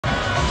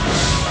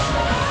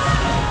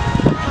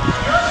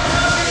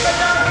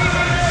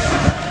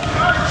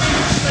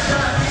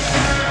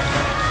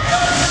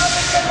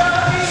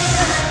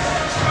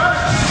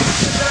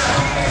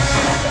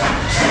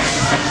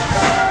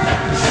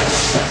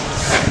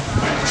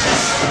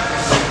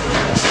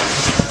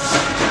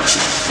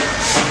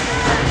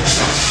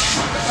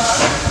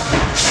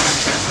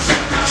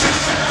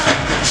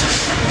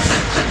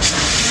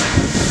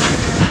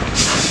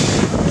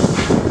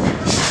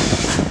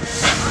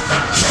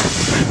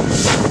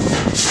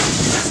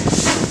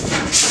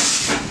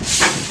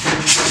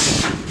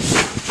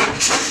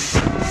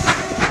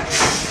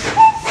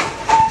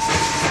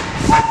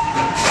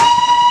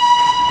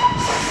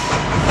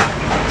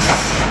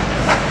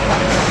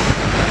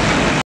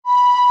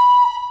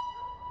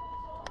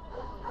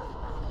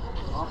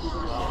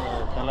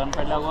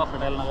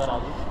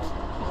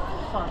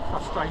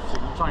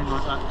Frustrating. A train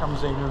like that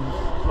comes in and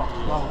blocks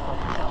the whole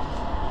fucking town.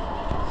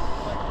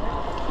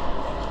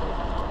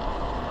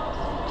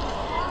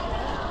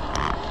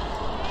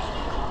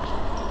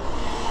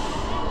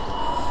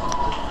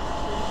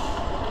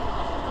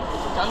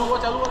 चालू हुआ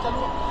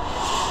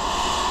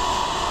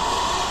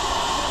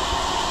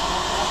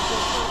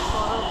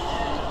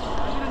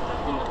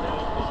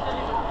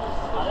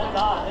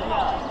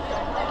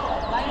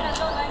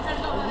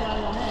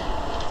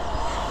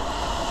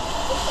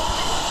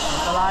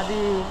चला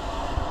दी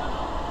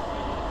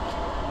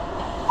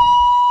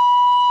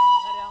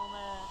खड़ा हूँ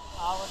मैं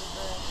आवत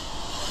पे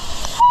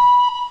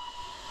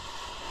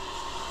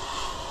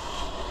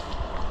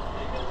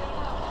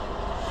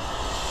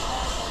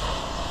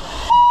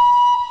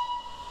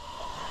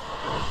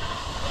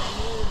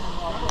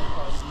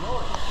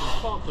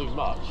can't do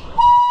much.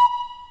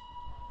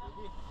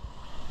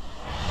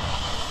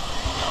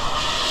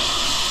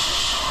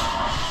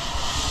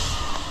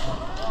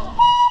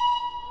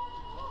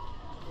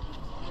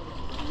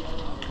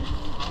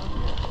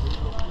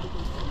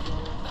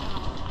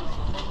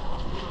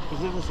 Is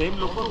it the same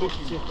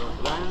locomotive?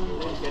 Ran in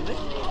Chennai?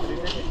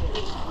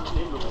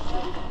 Same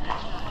locomotive.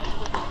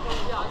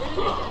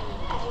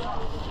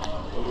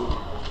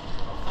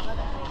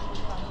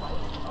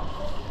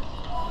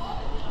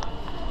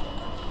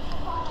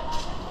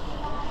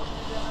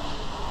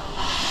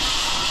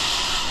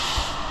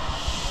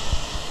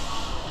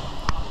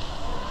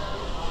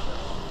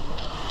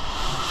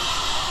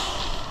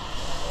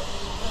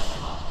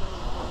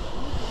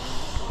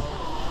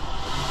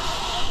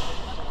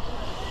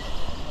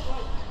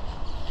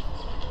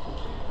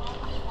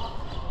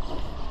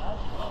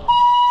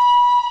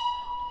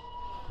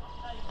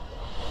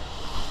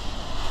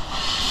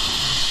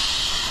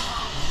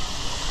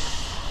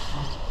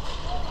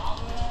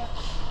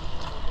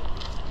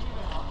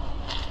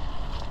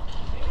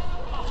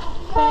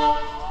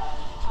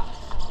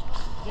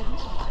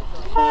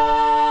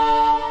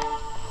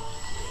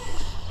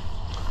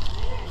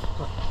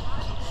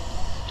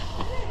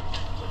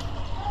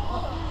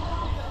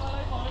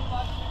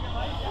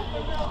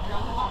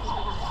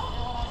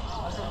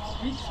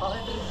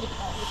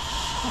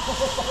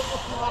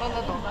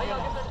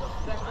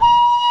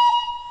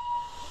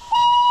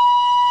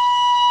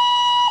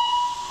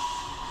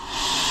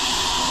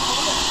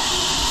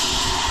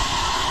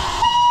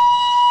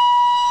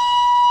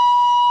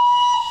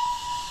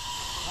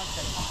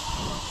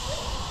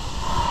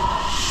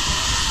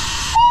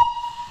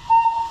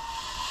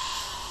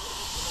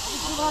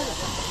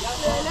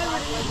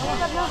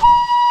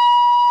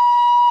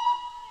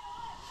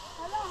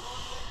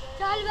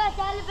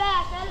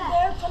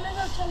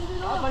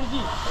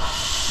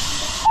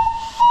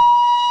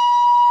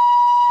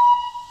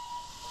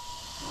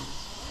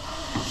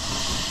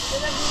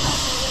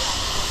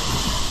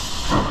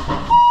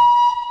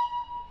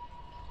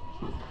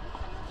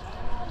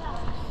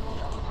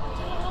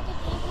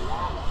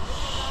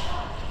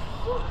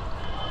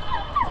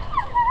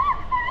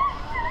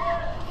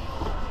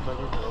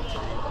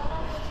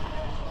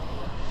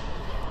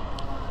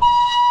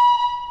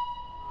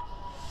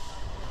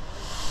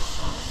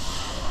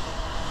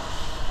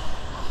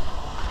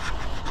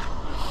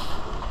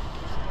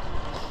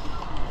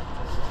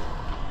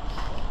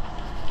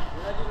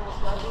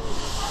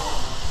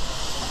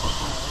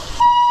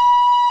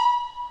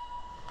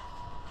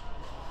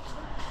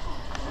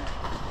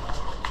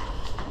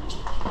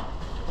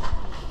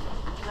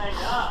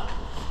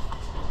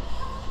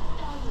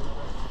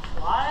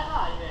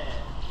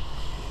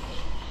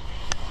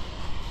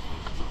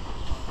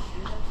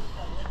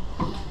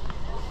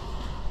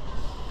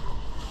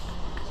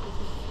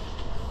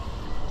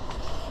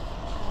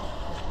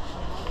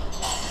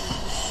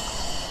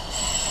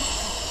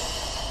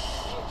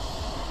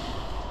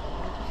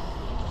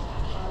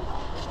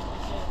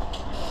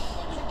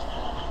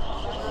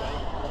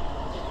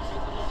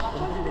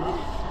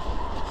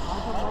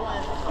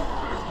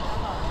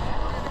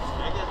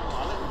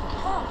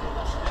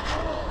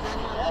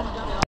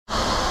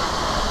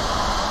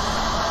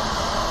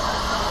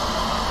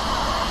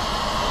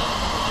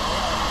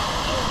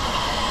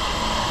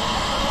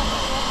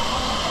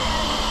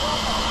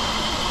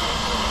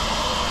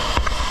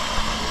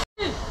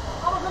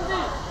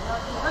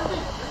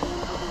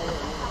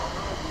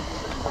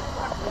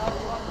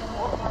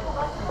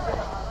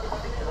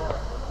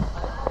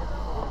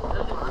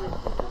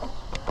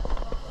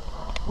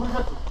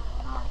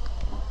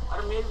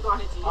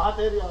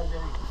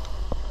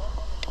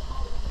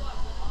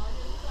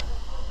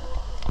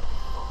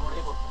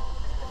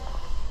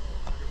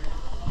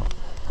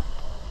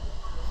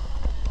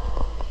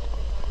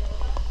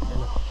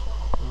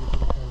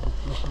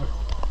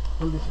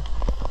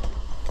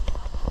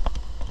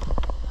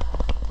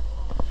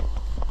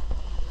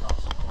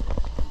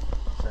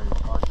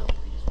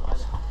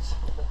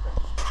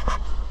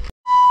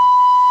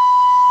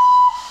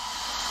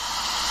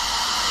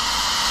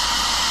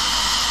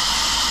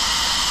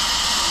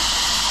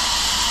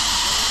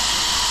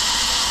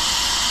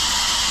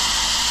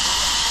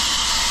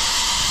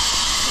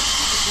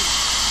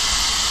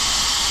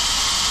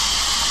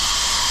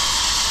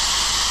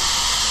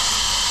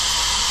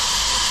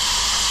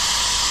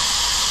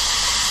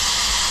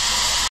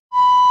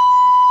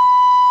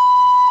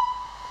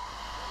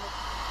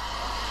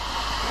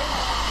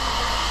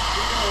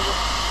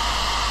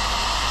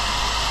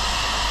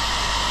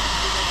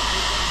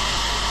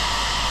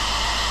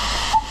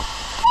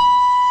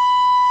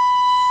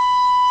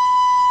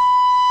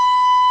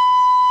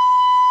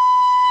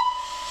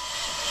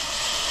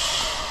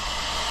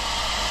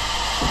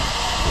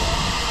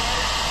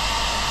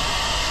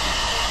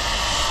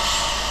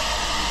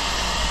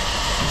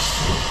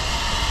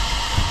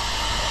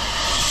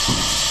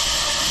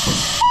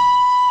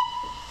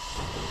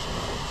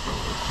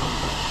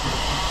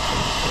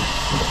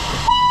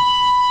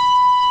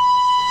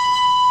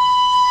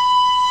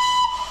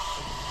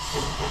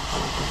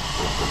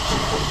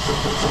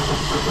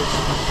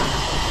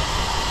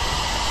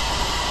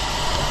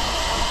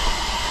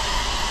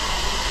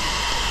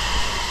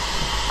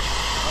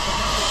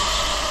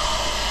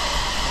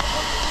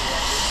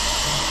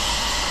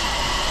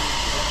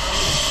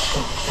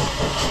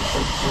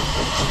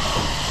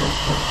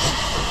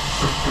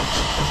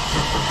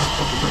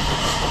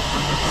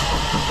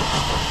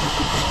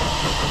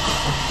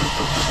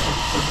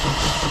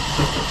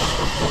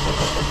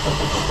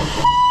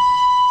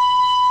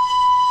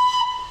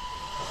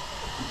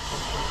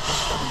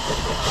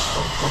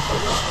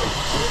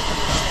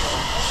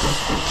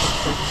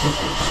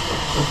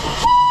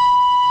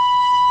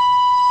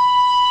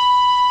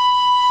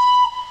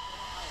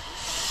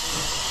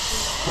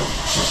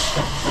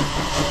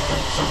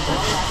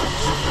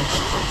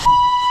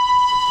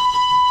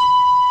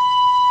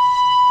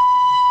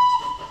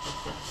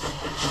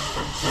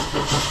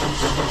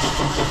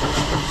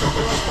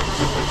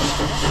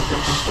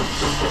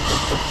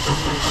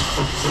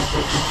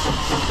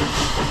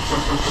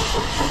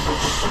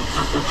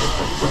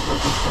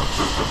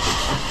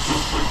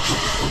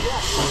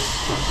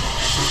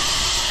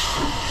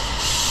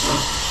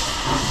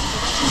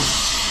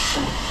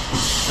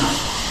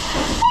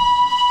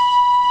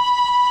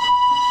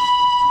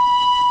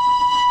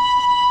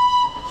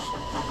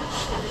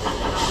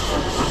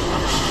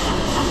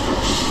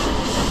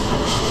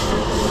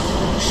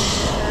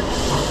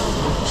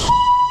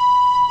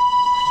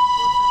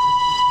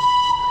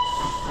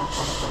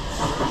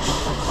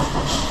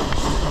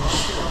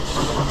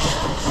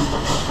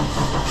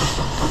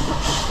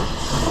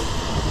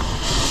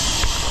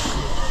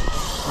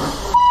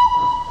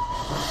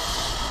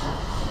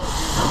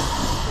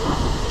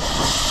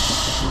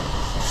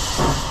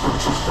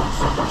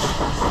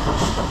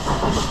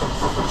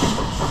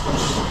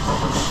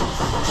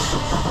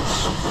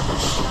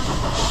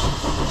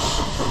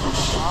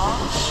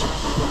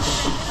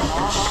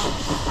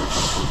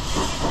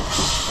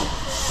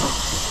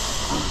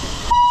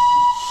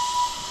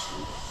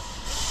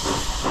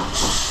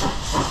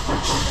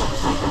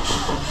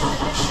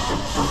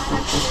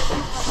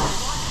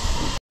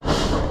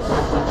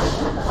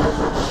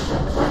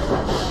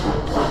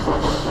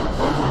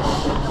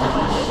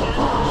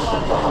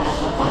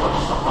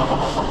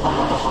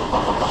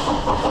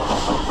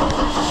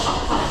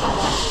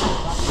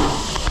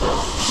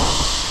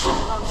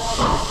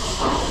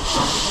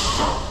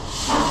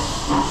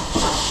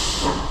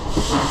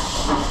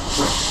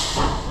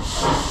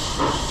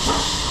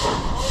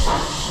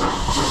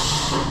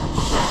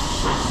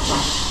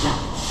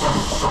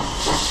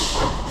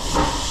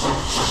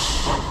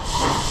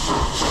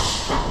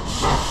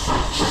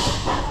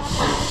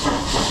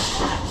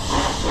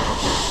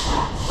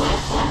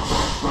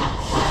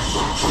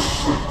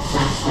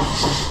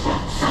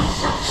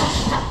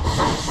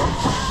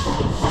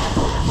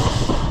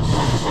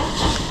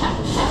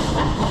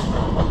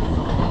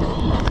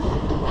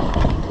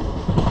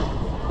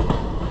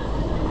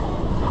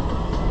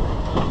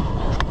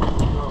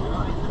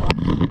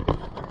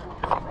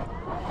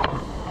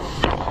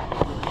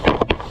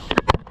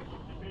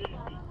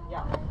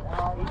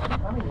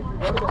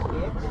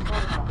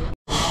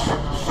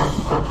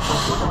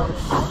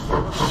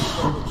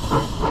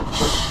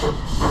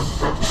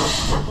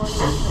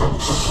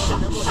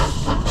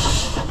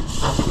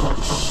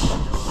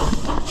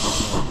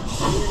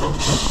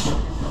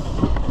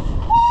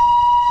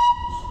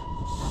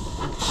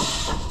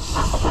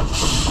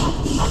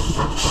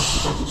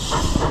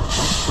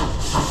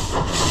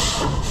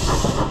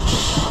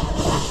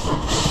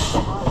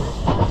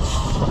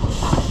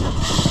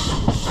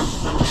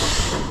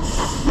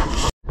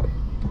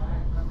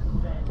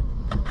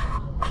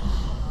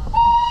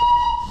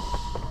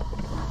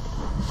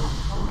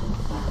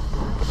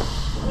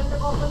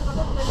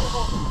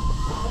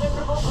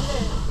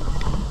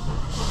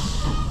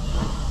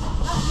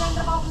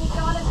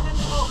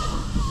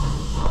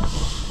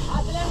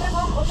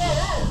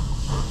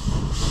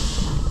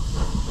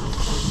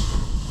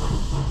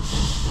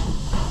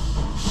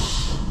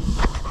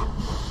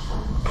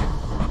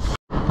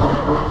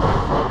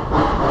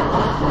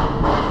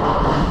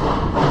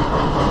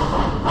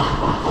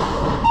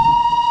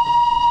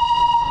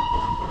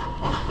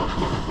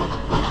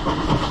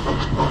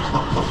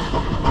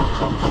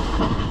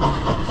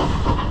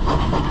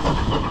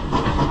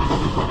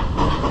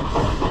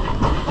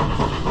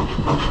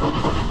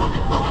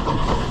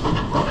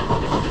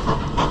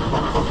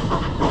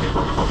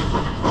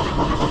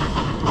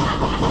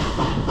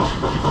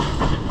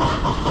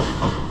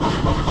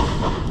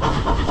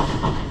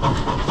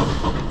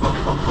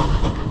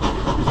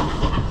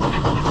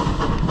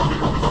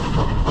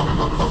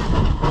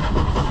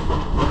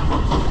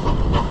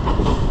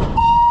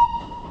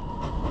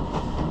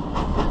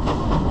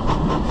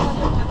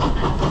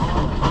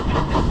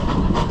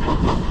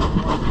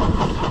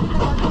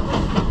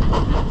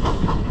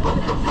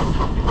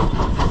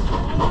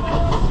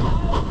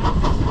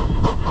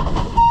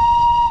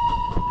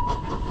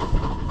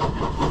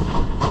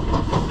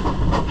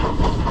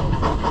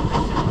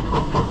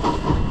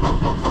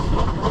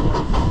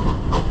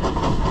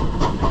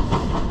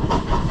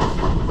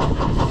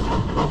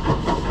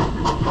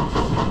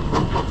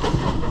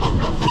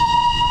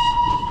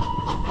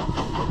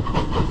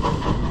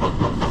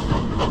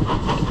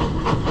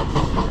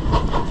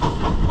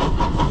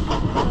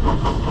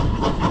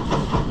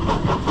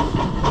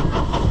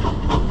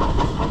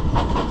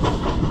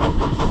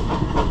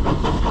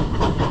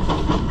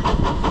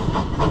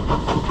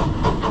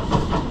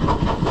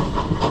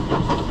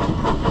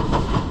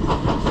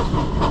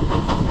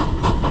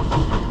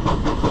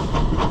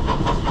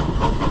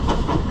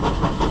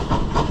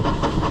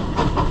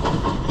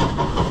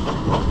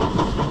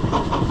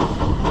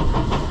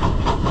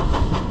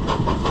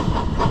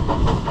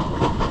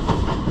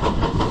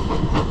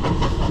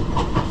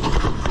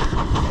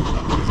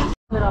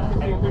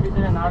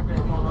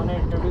 उन्होंने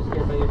इंट्रोड्यूस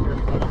किया था ये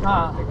शर्ट।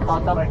 हाँ और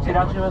तब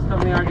चिराग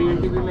श्रीवास्तव ने यहाँ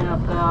डीएनटीवी में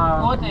आपका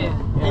वो थे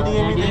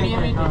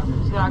डीएमई थे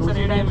चिराग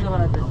सर टाइम से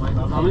बनाते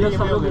हम लोग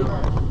सब लोग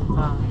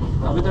हाँ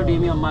अभी तो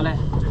डीएमई अम्बाला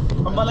है।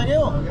 अम्बाला गए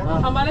हो?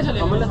 हमारे चले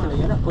अम्बाला चले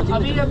गए ना कोचिंग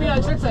अभी अभी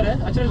अक्षर सर है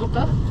अक्षर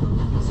गुप्ता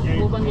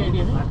वो बन गया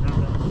डीएमई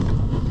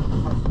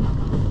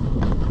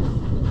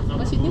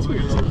बस इतनी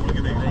स्पीड सर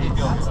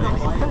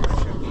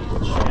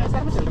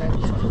में चल रहा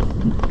है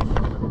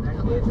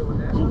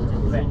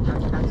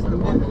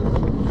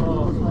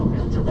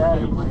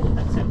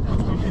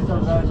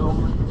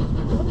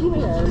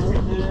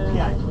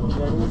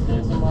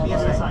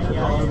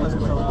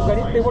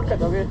गाड़ी रिपोर्ट कर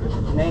दोगे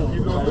नहीं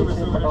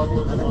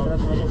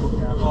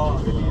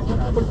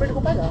फुल पेट को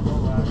पाएगा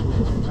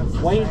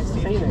वही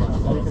सही रहेगा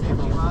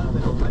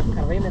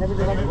कर रही मेरा भी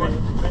जगह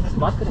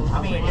बात करेंगे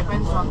I mean, it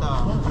depends on the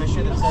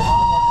pressure itself.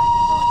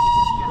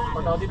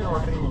 Pataudi पे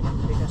ऑर्डर नहीं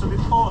ठीक है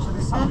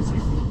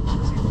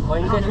और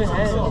इनका इसमें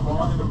है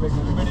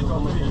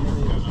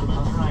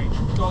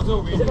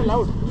is it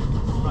loud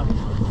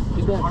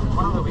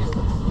One of the ways.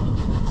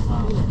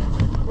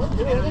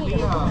 There will be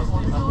a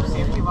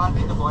safety valve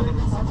in the boiler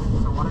itself.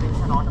 So water is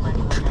an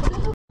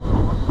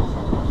automatic.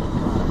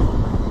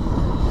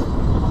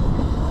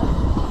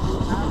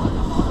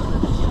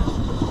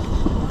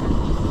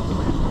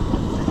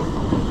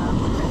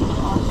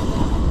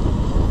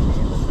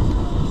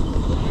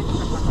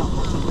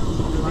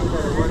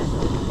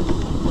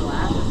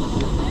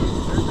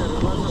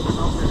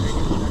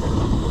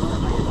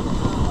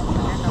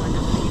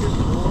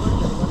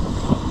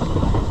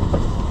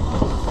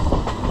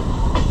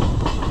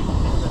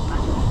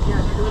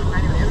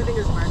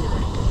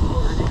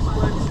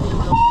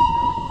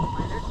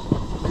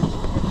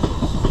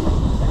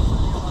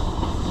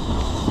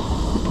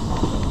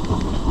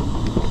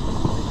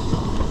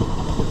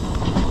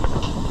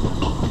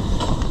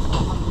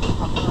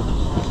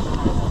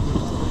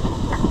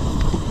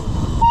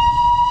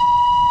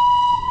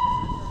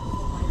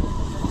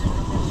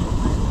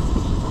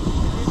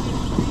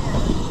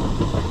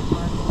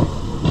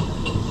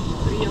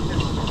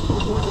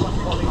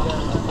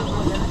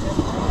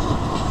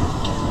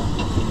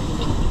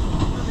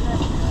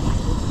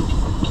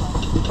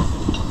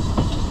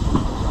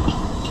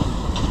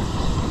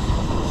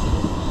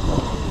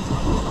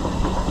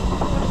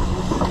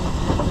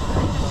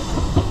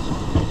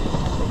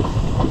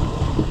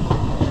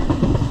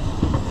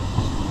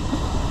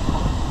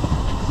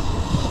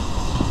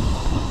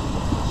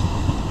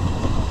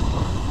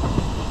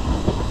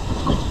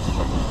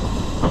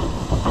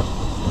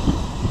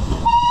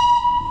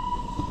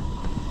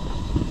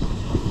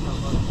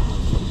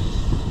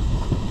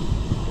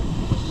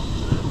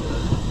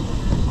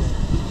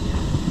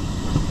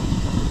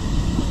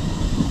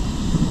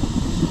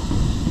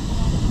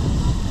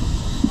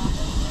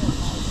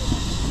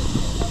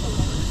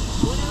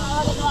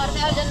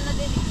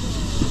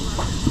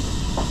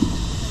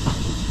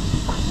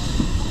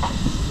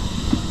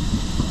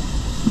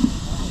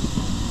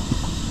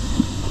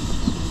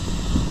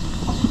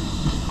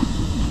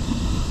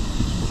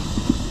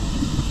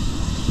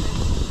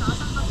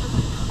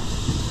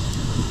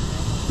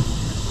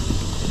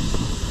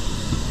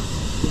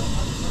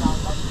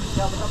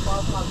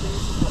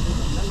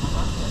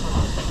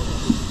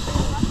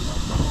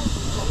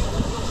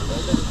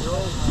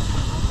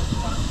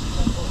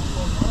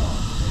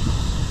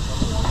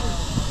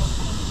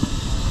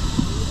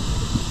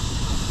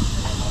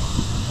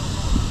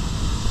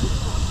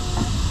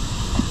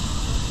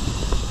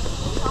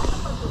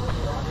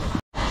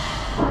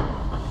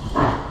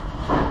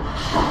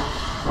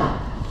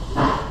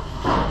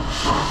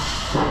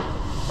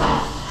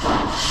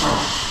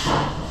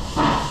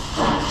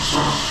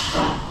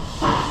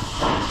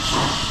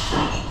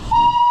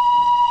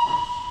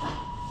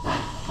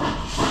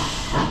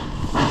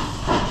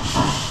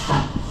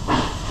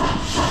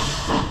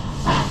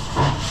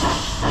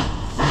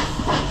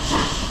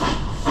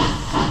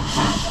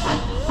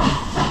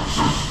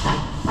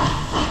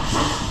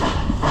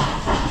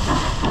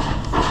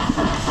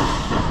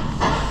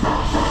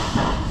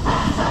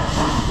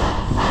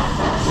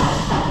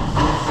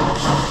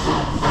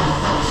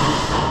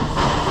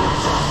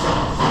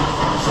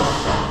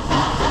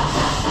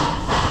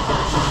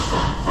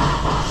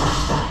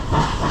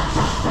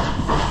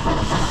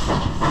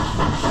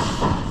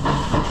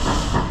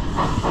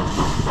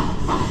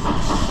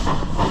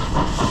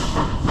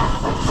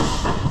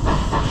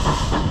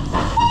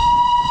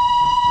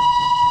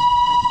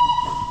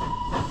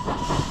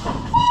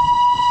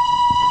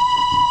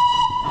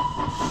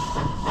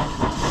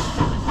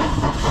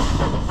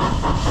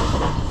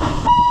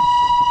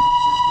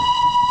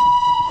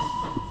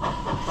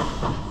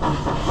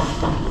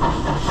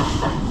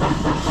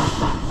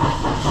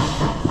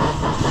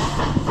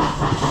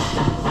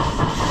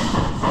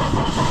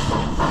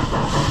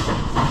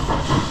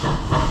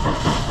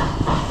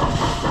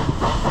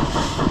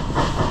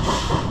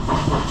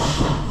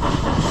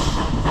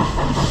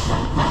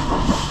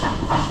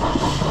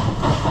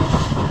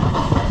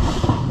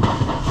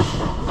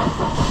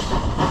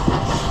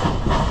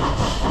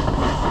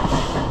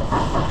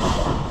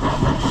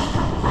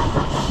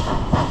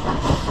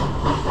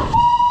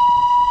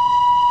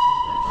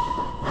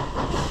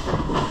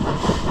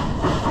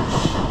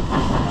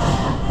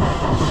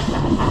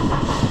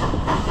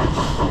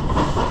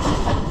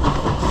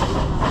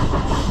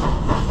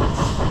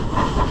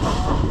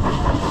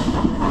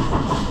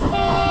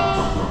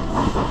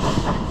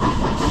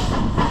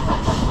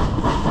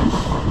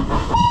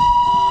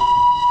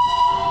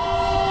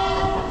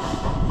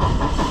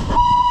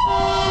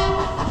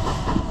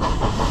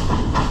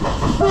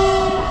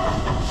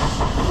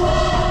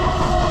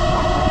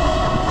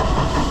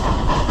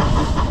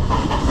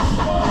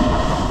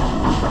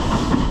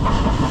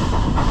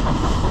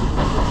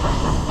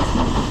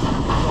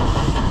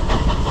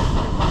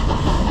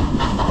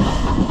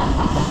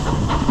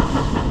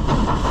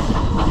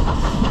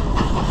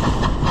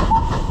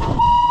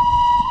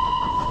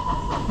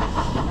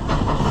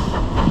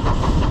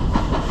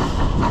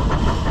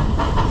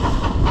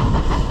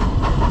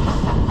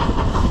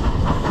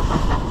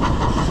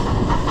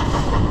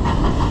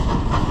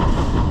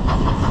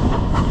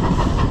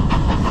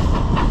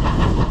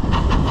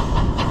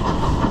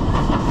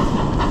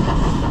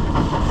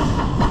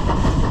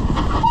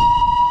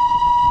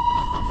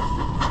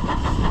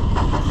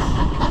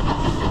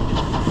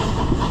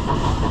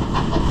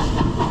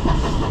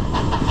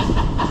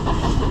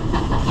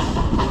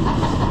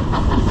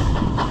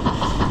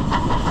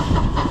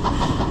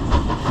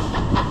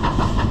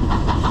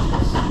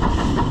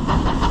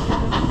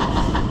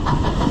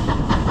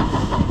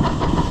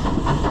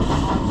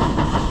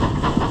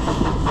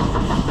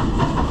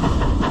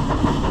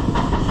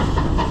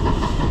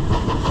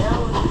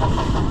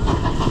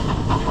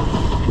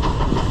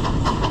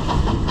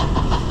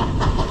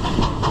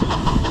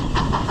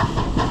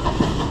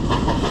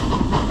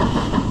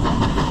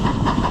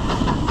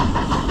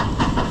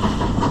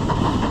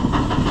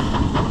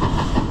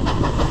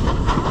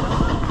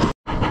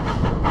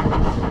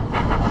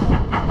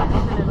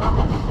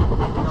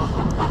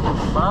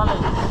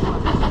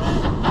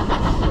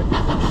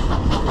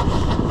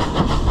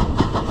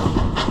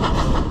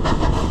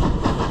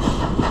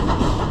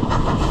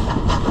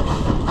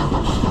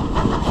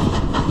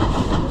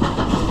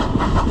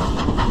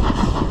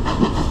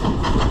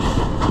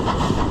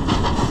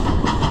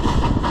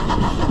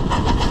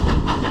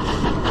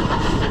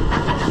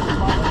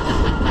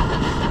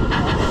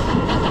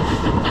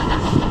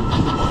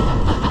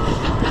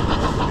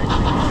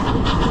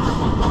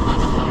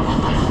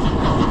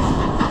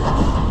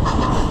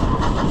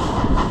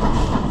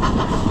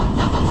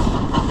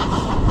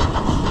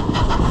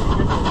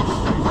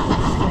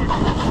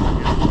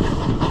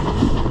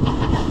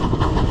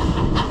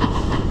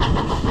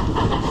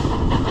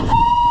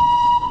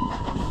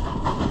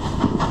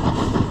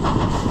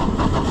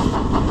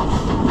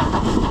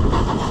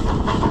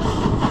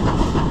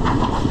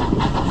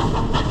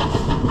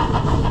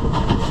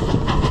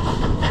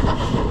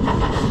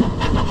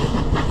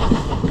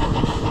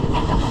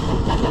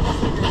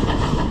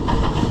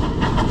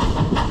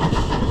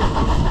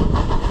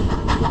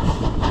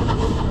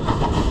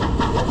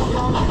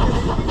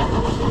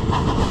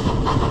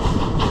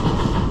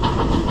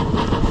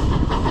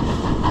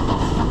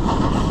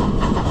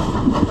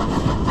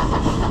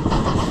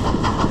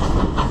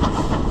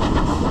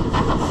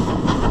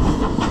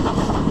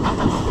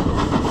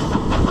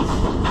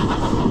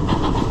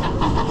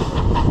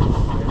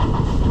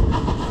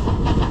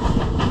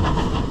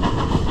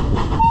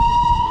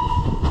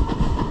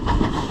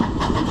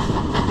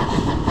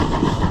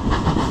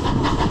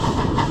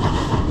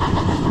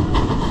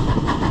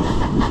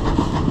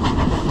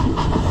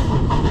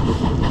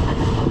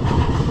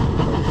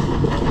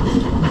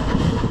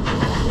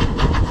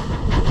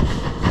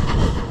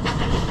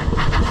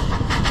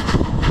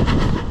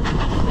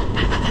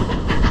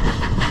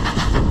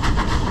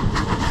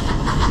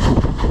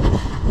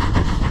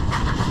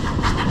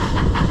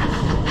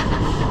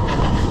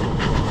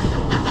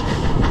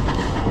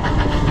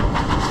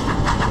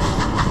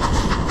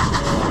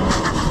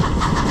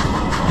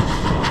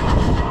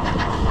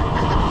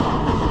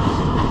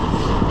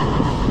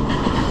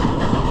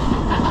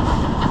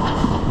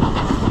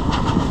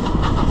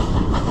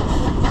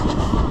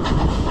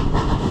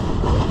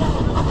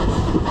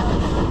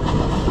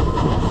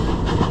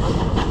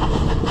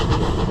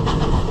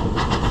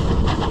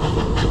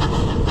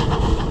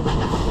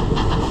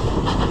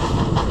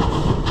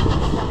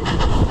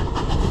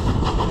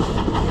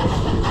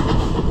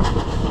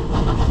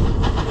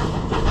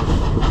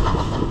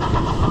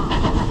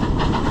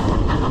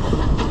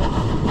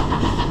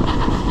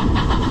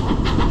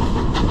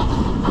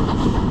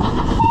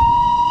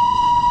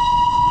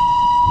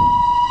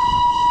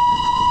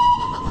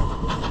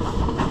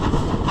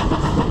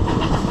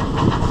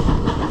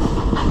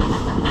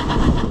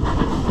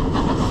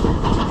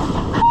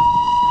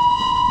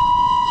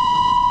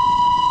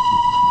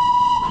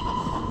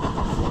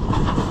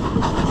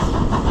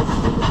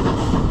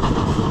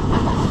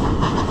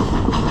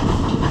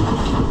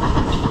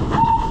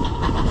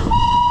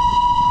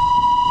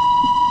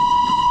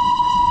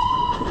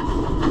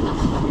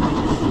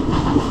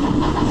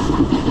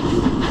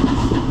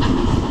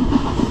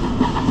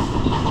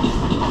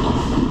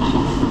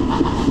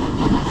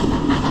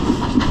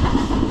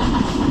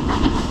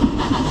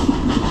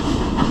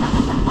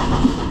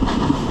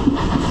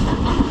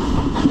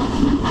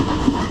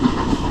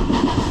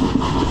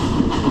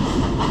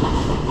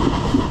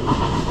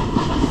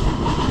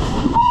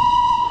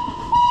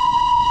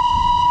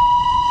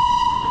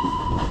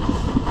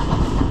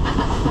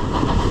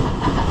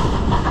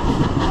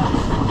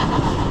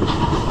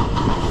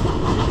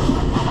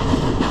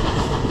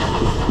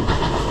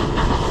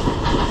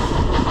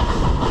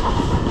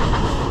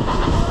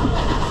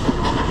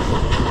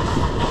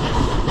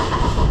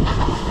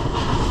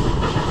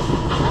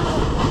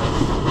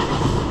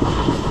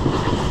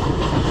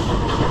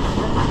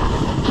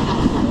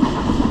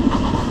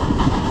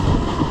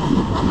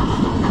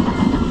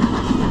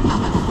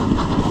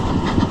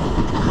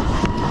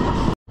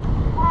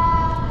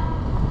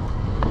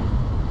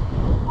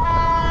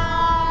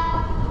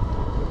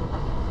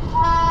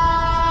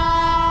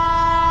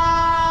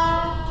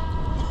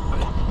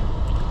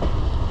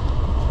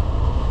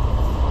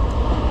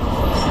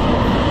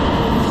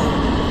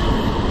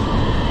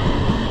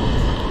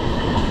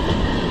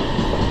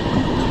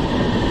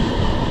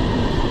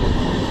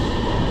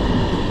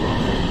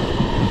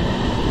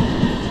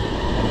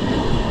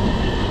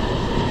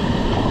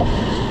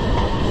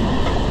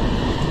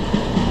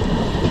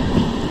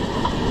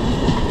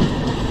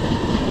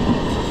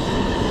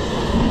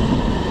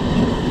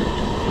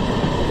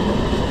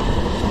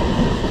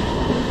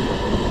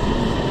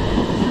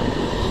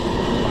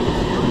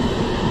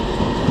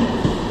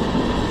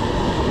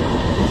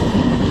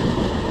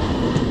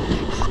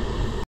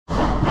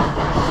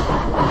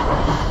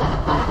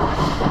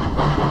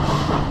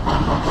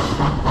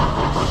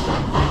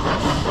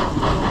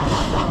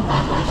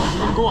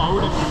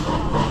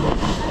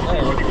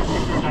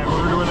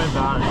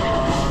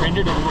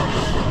 ended it well.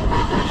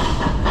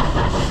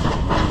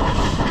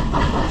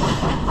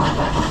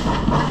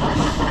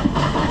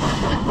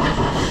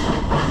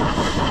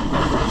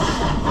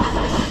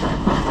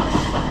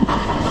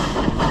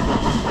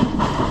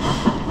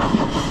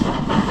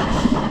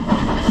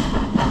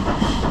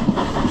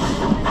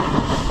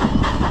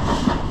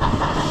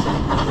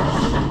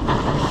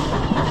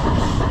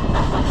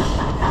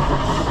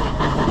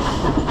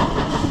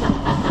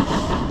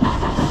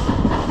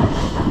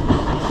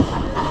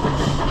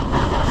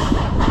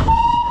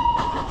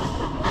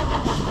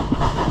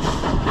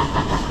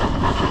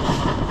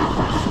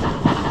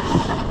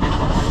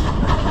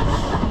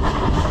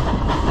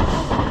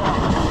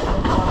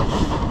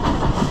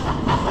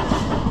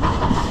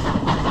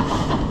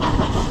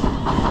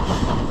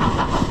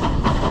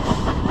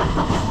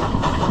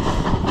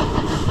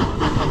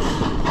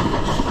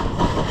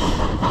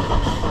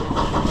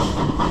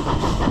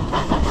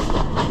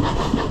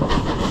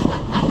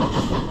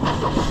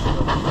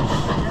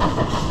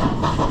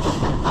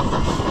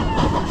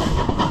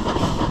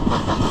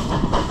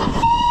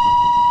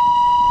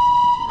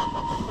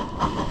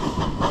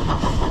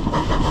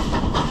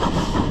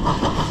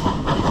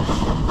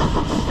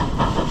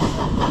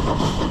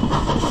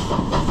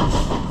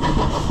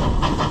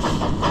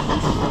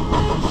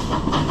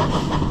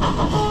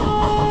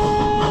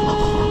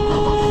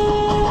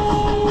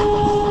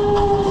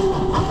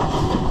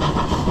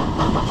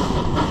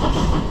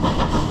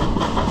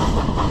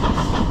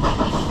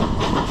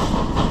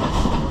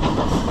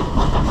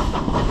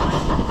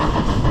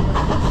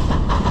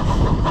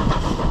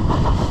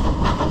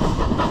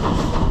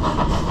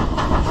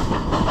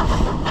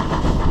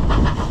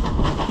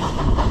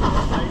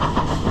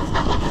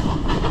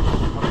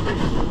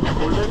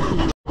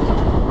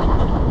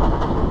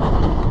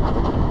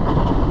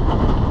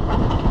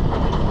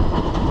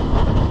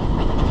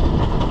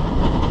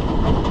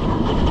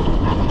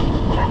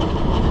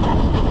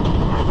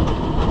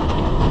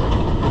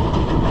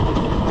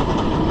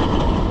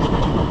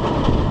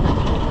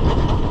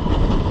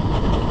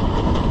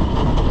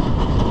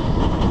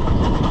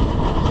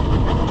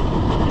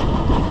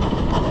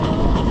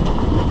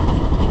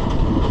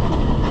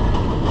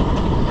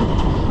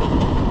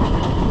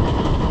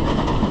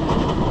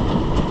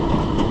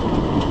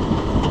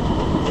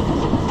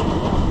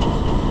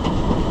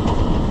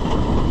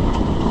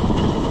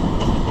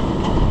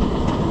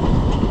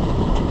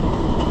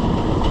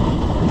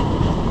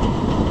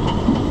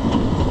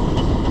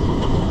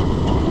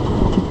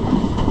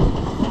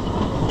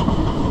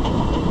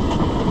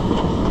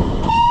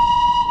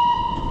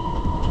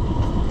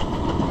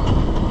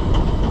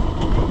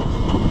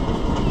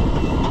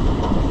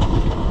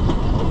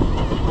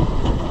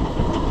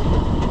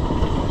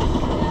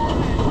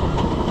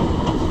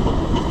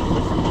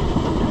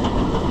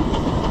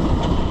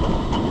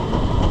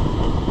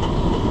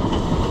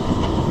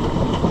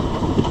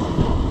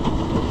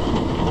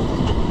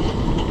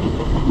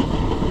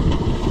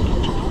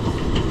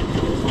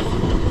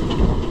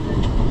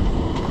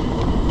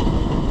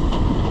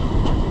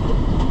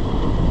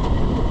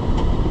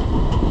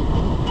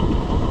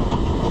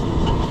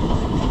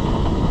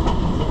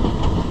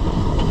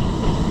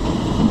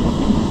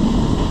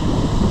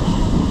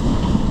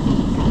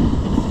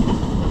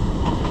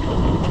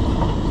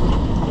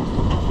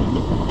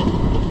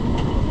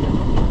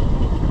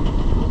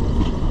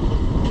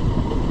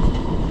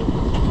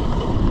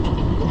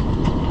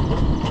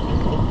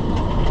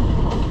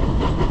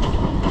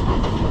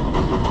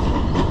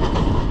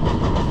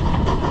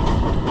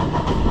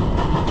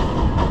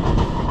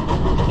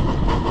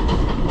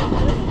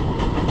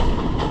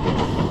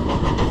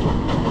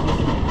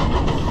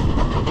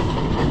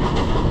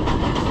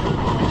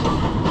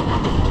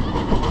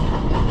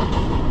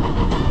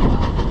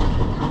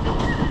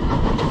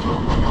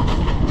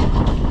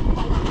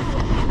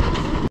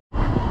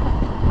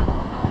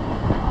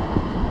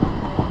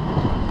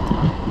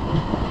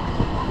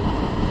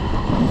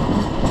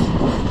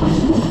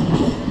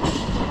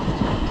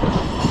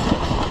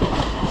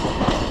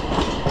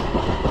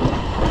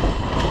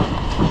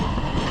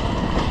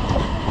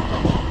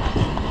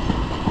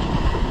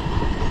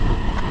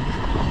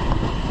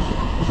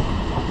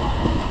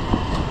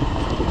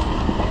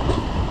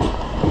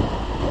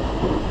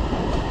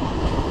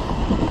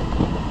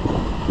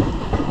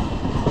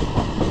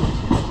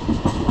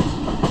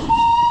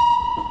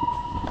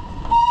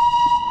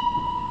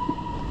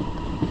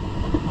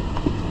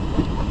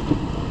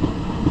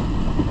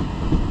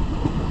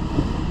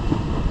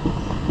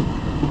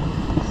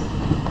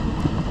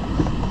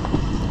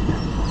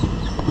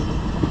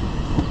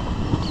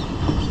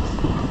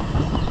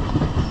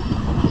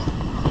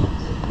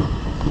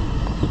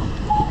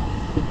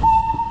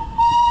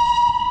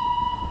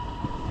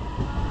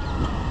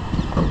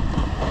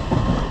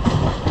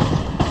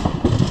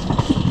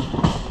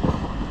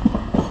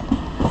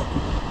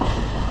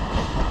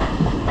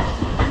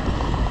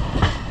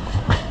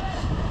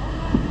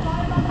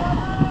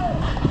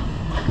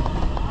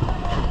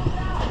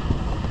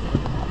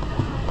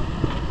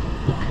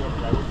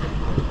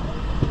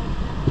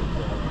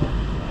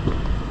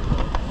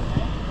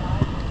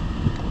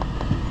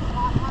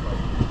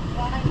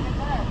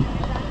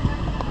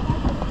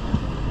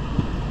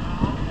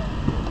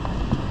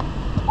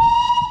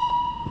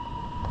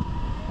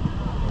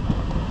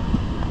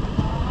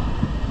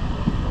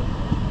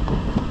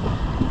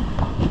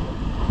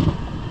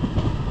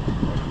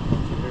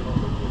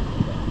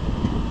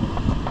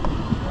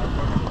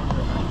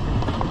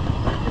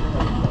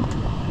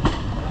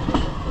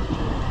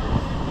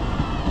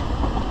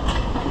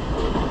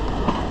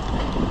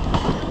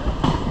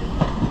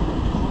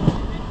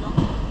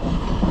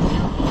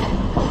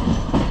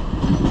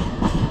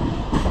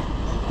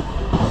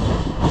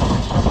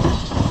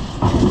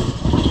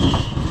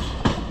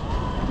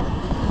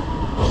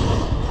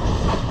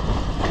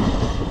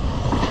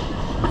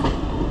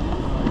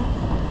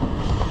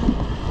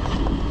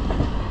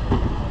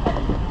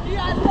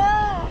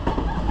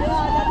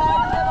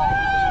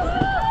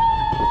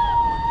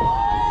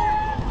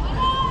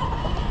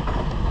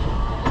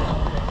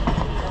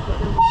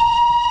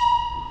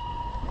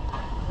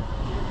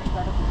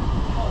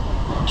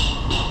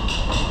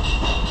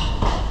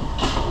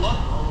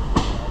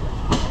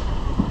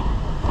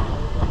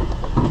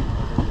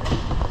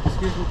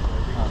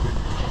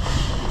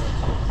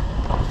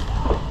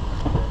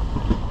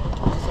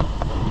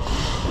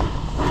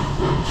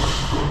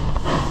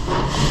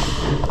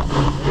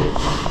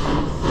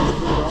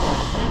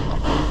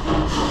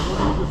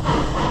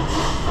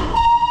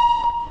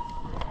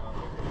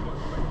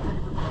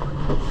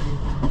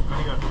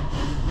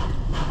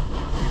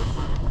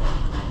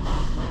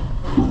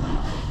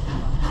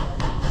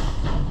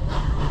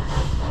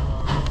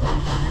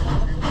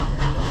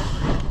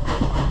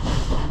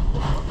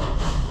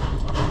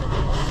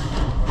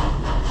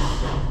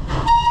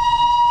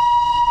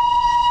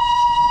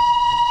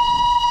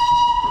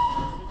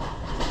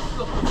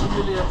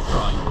 familiar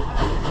train.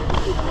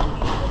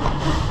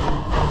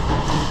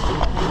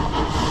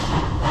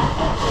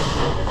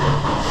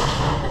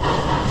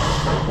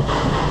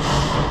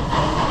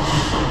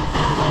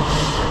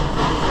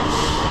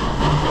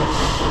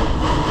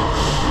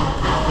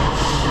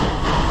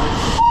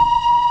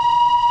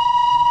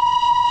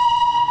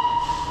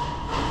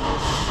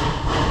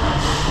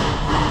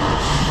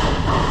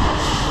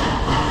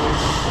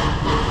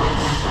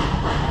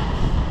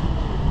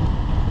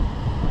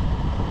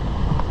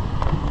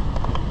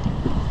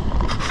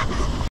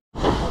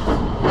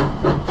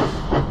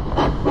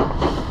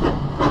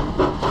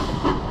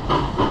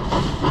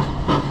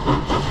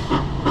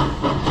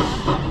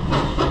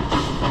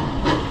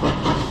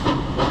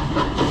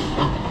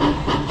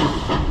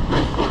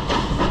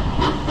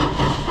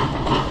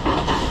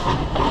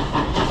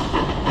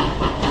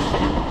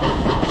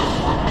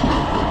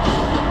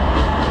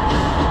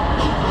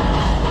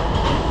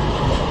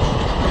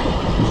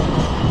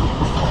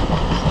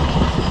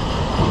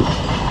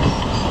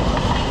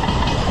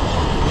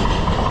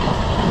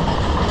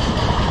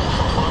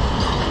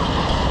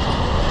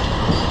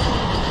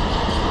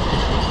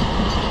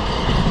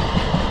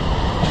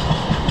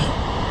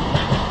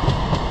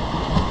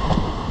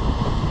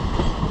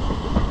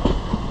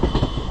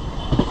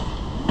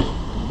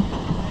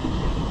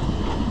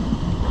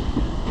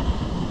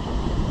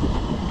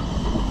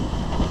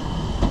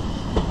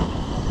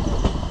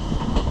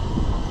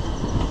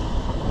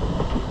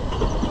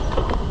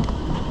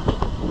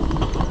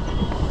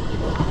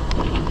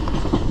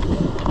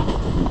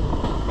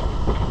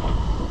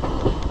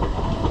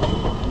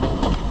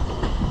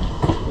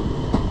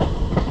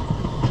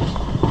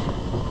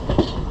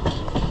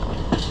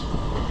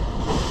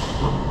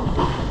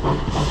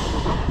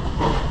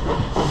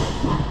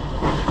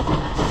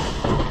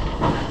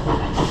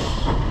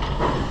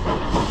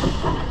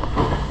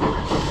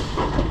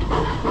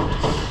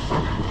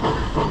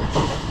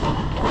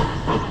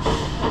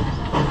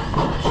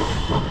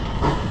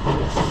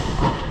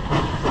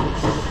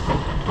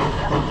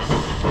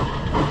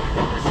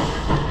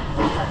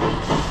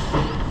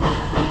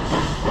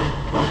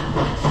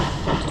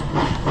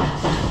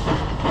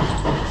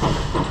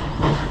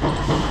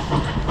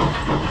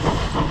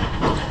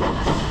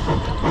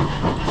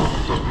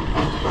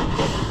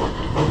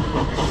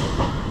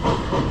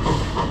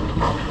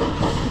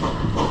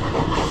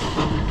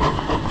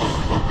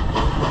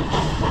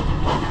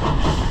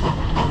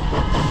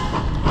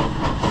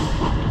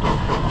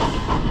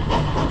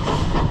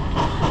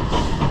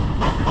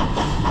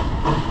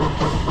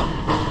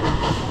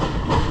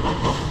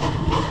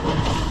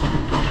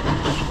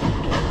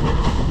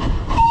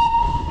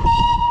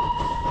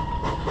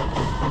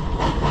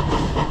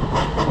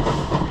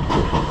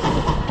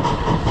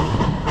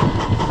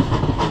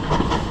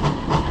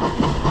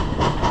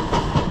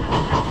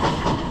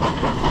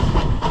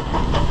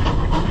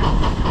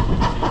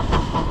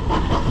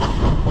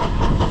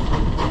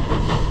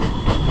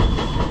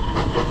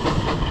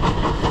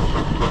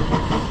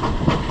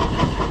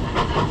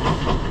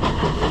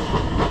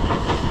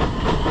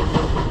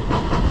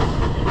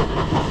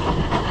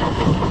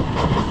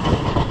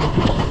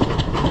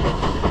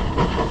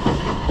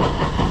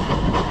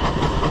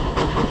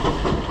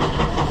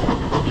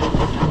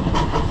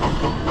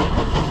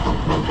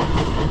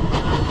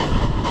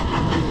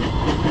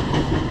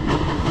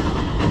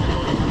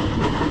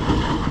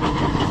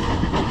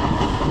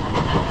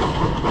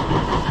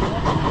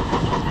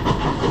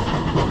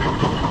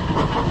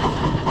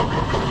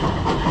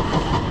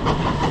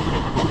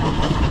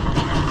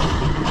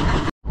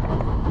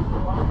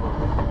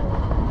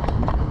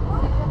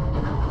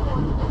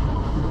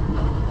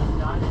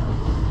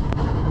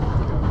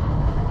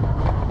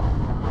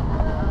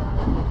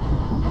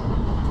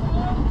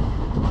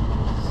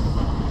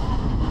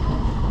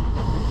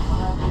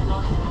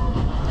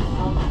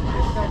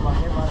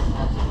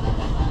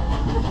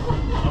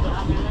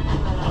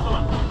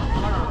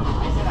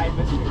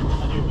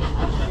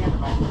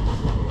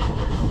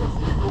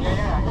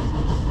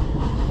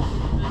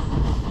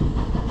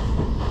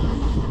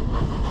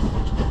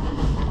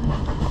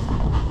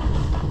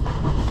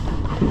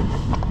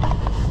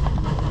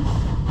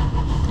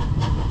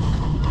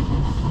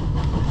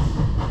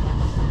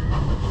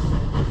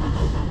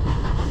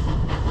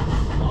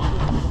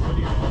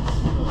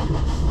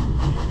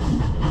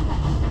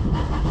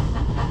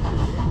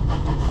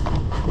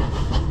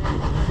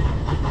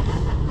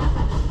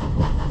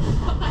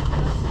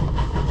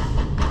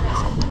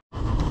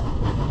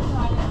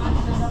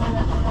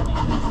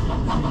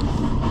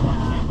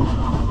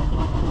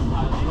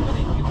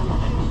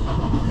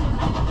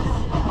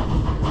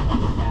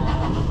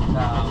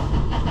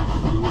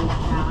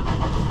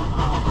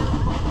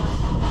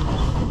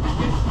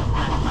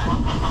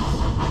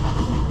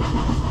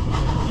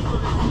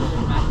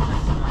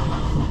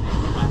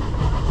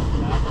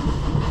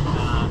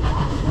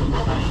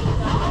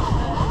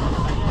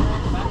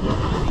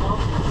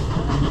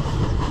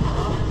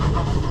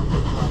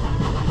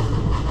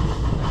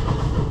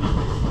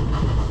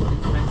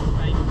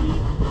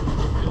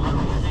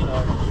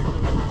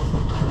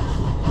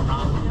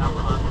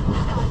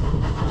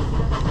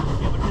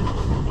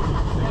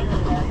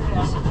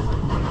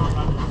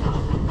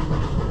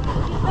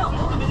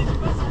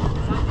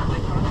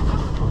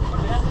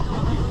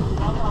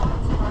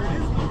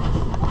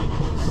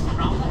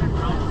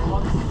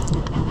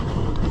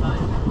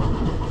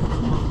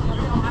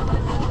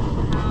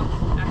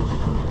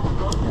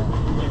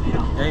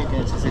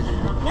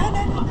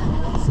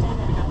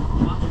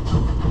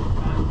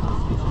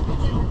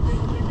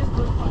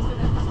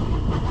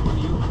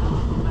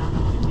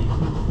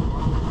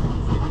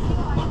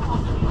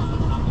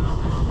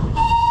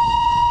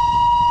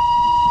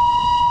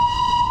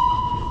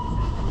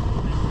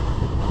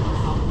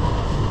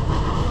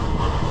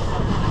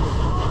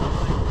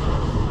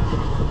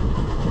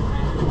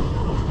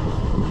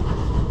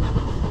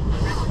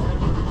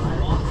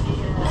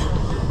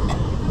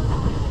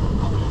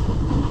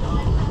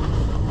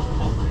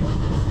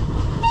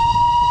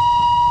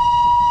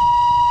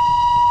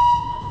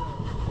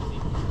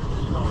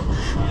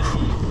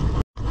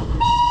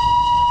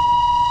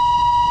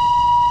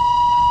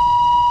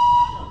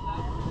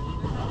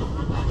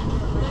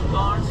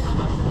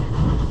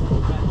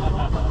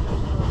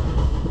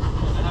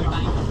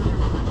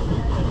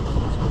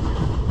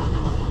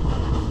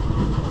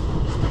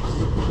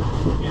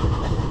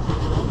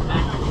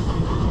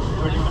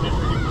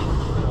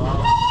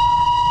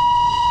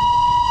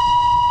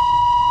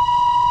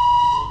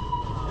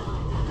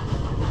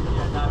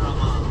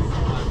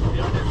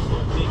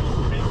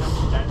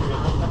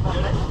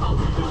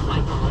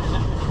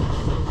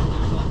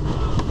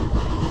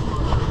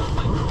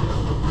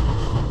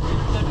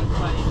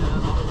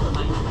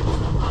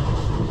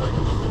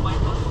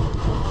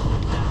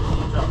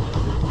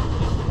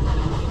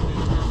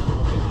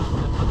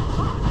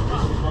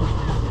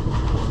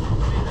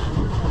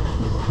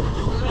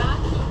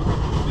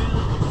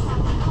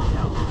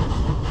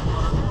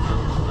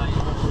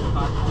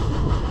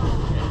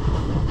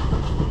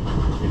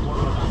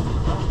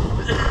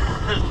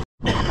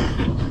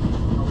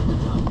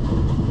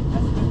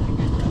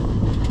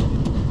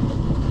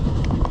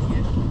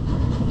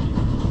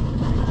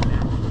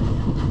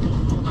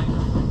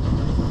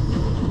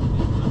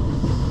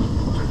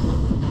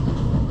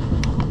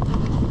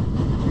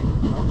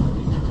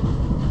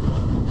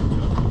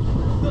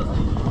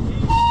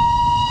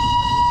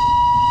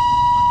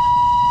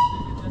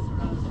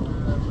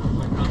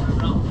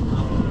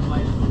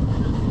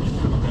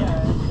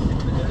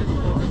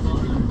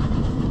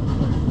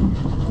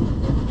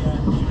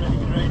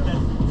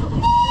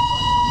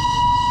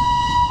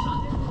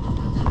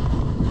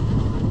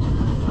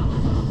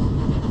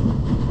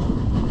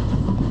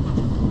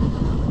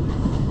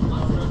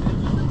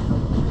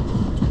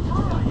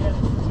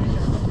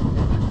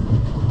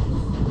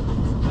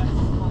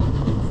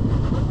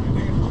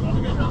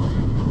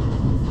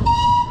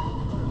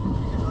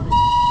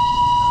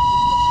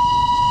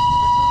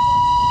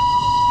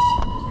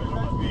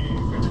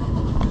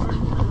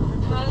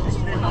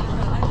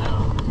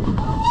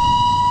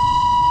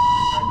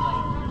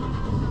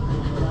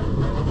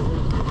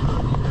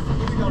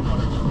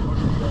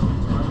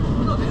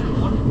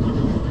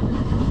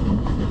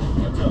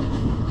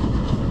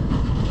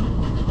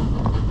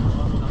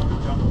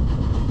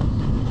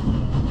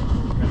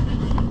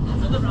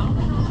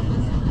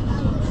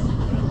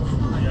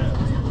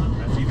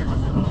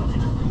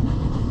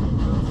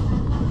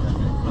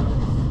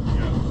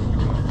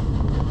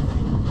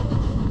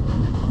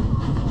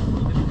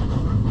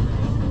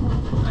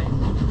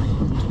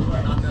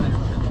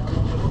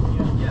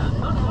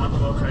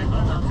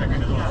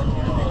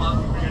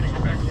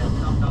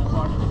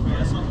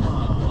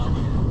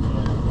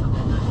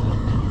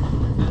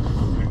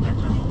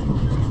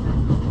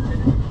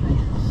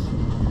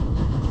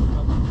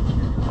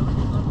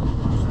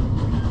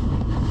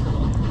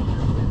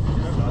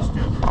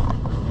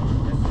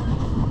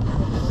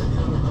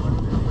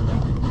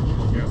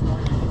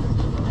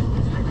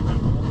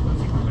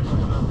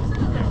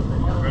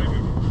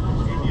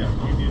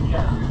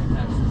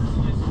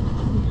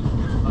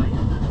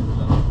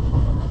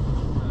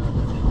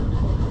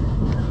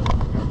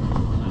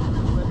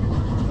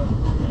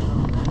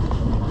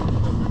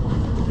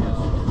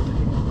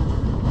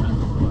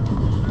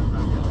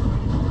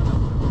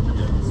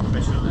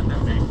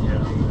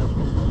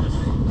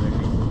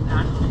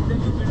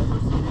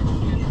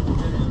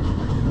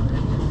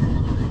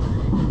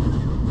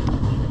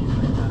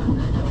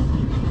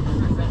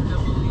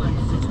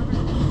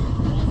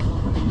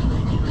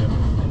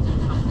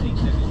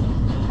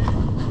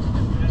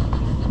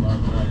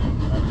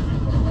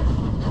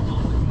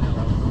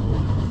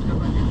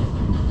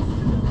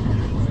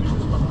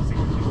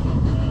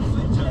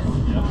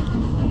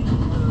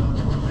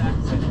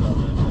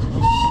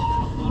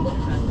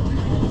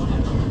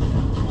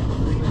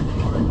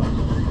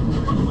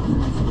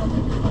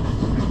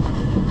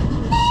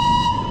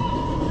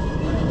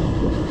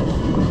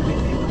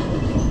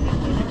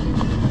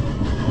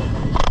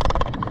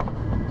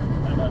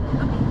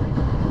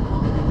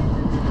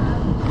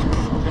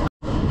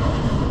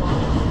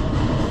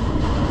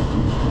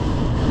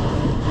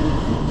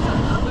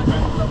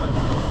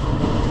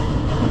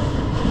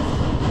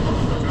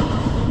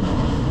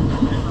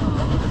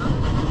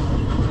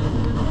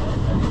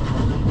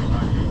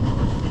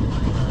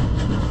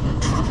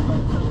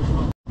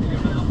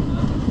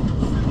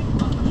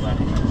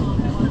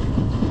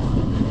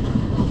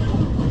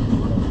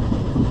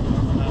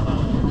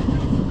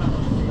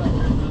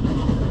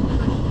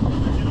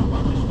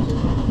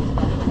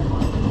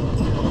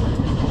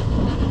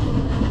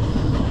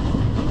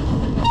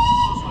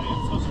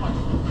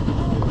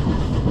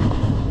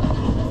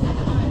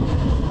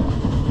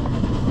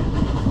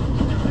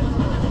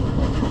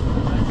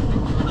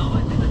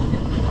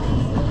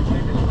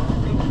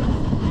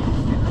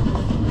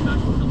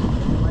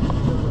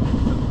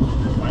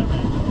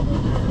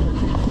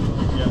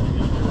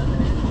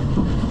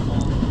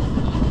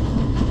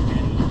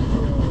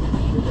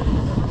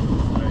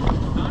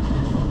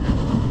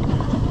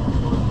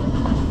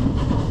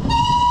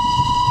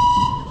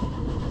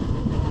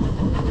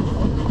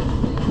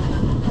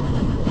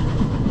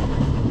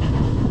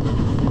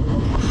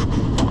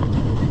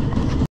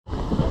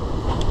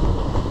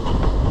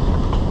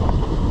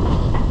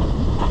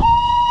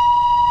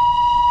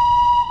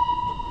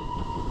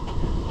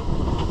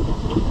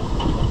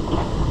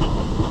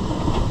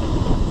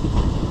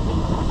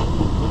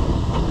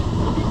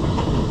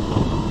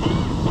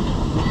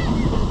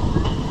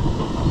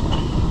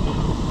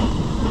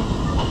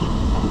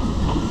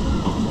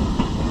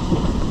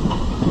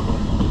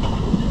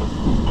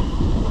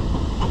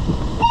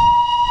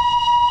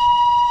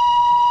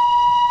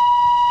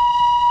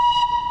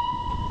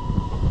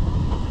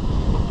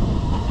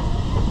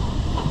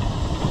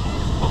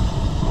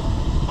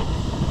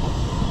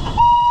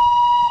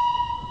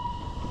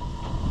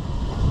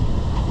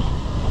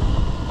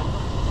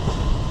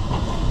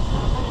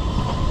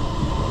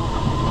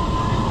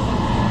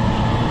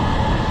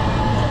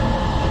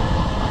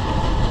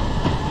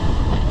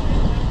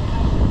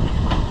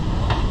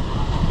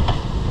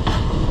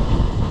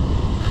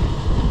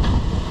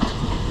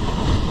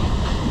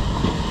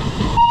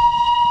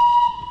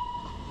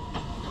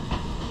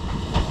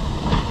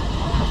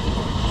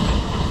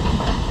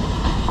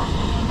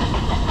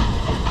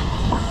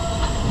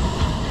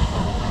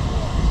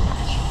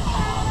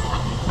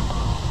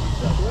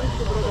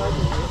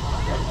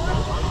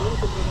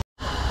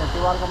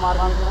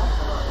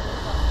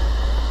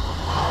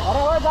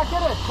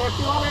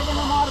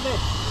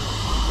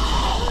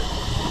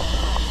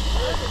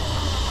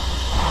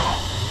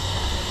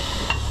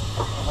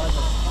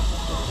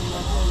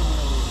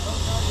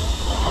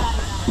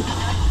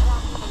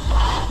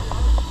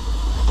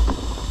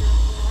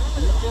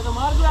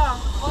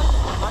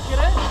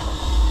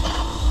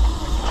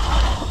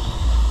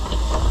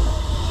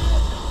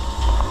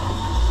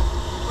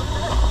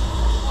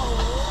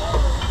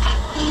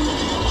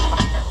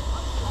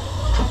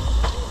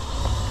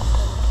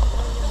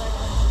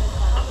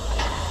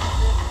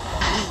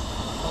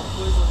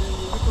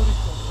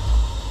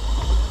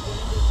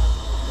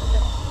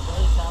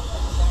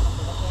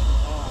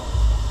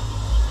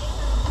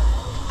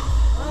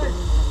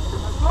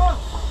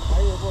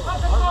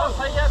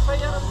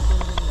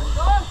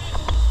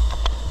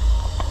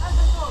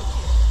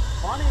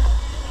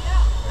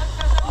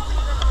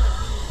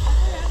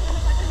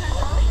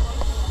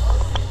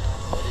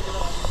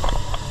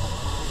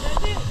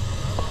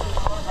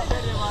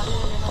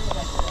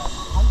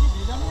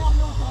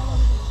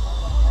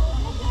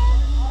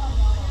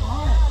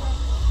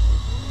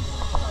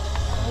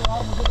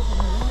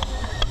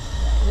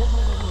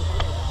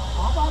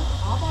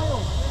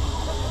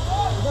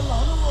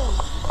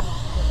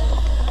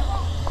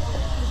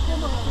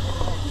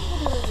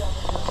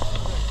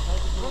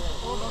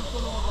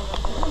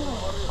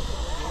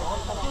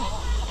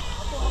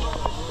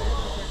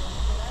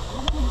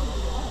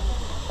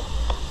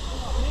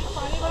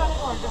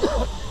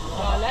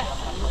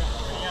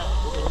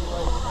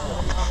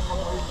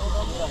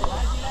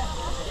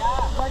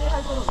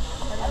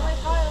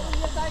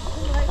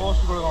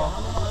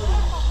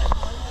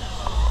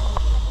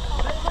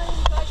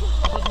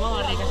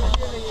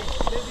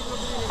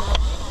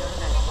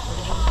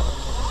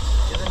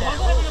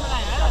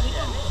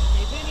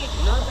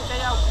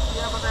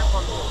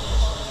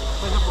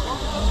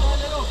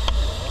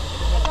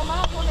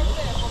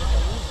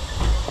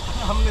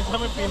 हमने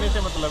समय पीने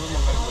से मतलब है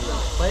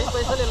भाई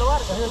पैसा ले लो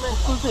यार घर में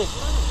स्कूल से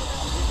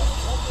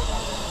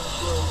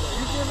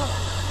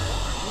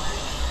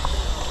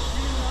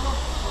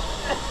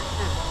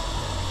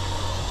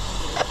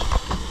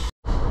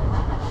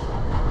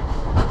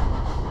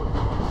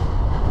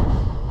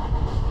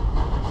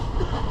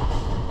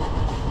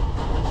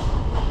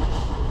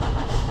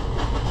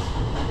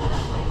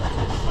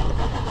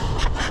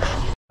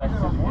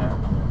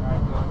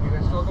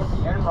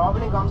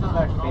Probably comes on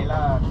that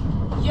Bela.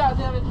 Yeah,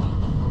 they have it.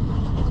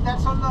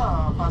 That's on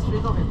the first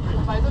week of April.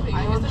 By the way,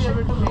 I I was was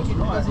able to make it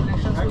because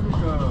elections will be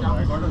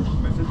I got a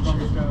message from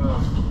Mr.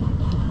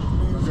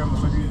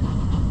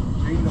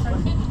 Train number.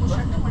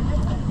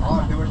 Oh,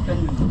 they were 10.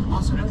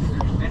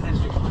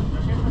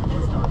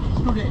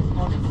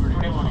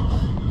 today morning.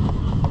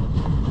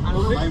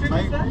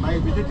 My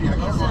visit here.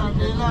 Abdullah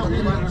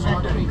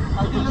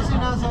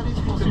Sinha sir is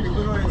posted.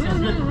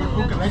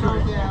 So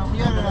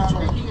we are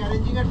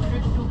arranging a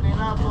trip to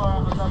Bela for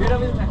the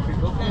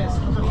yes,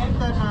 the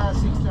 5th and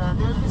 6th.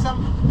 There will be some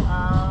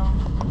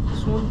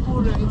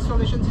Sonpur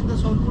installations in the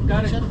Sonpur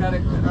division.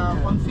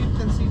 On 5th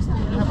and 6th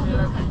we will have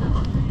Bela.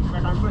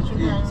 But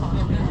unfortunately I will not be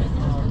able to make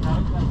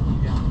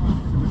it.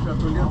 Mr.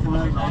 Abdullah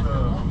Sinha is now the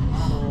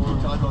in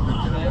charge of the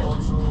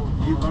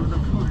He is one of the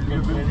few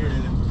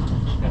reliable.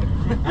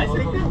 I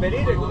think him very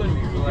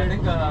regularly. So I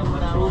think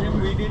through him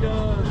we did a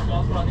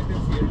small project in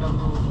CLW.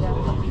 So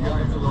we are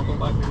into local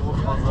park. He's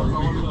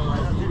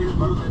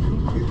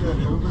a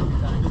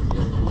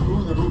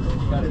through the route.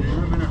 The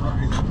railwaymen are not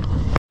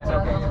reasonable.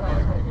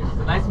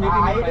 Nice meeting I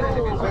you.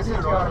 do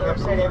visit your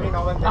website every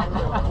now and then.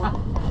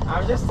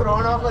 I'm just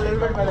thrown off a little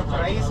bit by the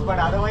price, but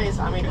otherwise,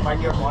 I mean, but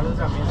your models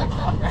are amazing.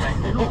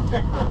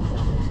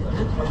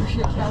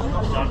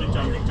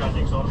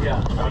 Charging, sorry.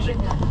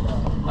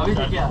 Yeah. अभी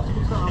तो क्या?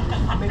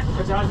 50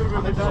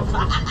 रुपए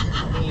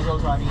He's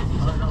also our easy.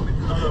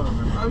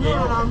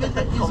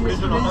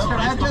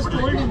 I just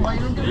told him why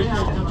don't you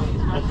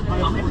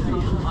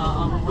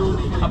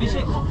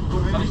Abhishek,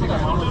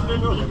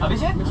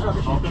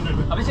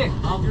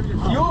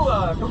 you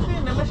took the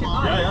membership?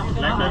 Yeah,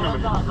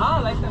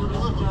 lifetime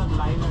membership.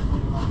 Lifetime.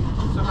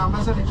 So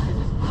numbers are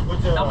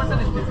increasing. Numbers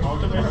are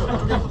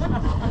increasing.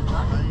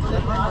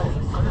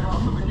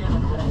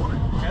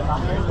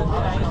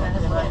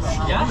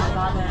 Yeah?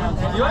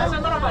 You are a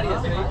member of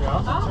RES, right?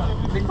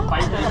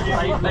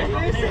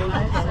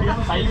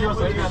 Five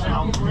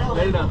yourself.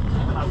 Well done.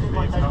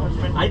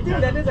 I think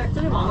that is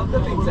actually one of the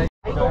things.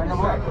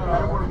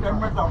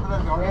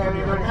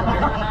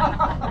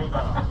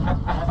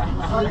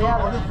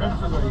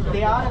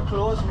 They are a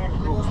close knit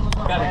group.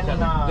 Correct. They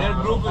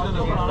are group within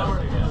a group.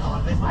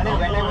 And then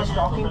when I was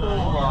talking to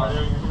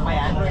my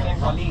Anglo-Indian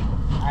colleague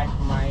at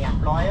my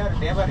employer,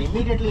 they were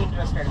immediately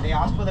interested. They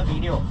asked for the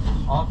video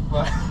of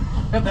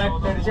that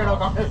Richard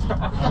O'Connell stuff.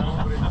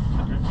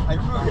 I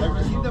don't know, have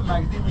you seen the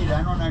magazine he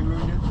ran on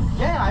Anglo-Indian?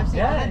 Yeah, I've seen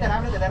Yeah,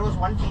 that. There was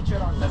one feature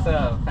on That's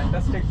a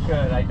fantastic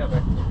write-up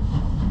actually.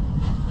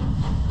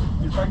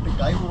 In fact, the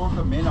guy who wrote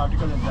the main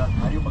article in that,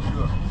 Harry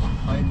McClure,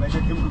 I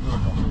invited him to give a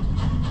talk.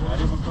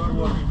 Harry McClure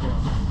was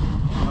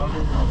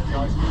nowadays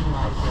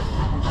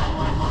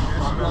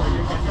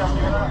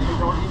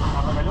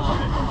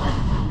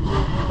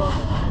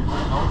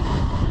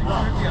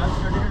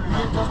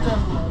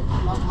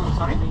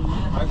Sorry?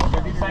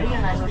 Study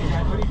and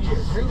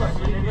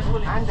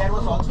and there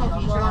was also a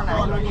feature on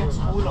Anglo-Indian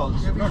school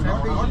also. No,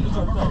 not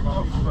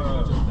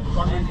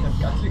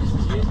Catholics.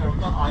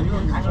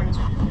 Anglo-Indian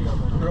school.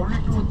 There are only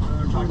two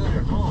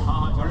schools.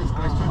 One is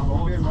Christian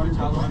Bombay and one is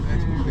Bhagwan High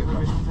School.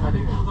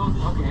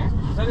 Okay.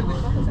 Sorry,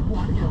 which one is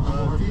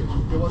it?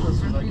 There was a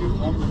society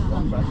formed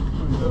long back.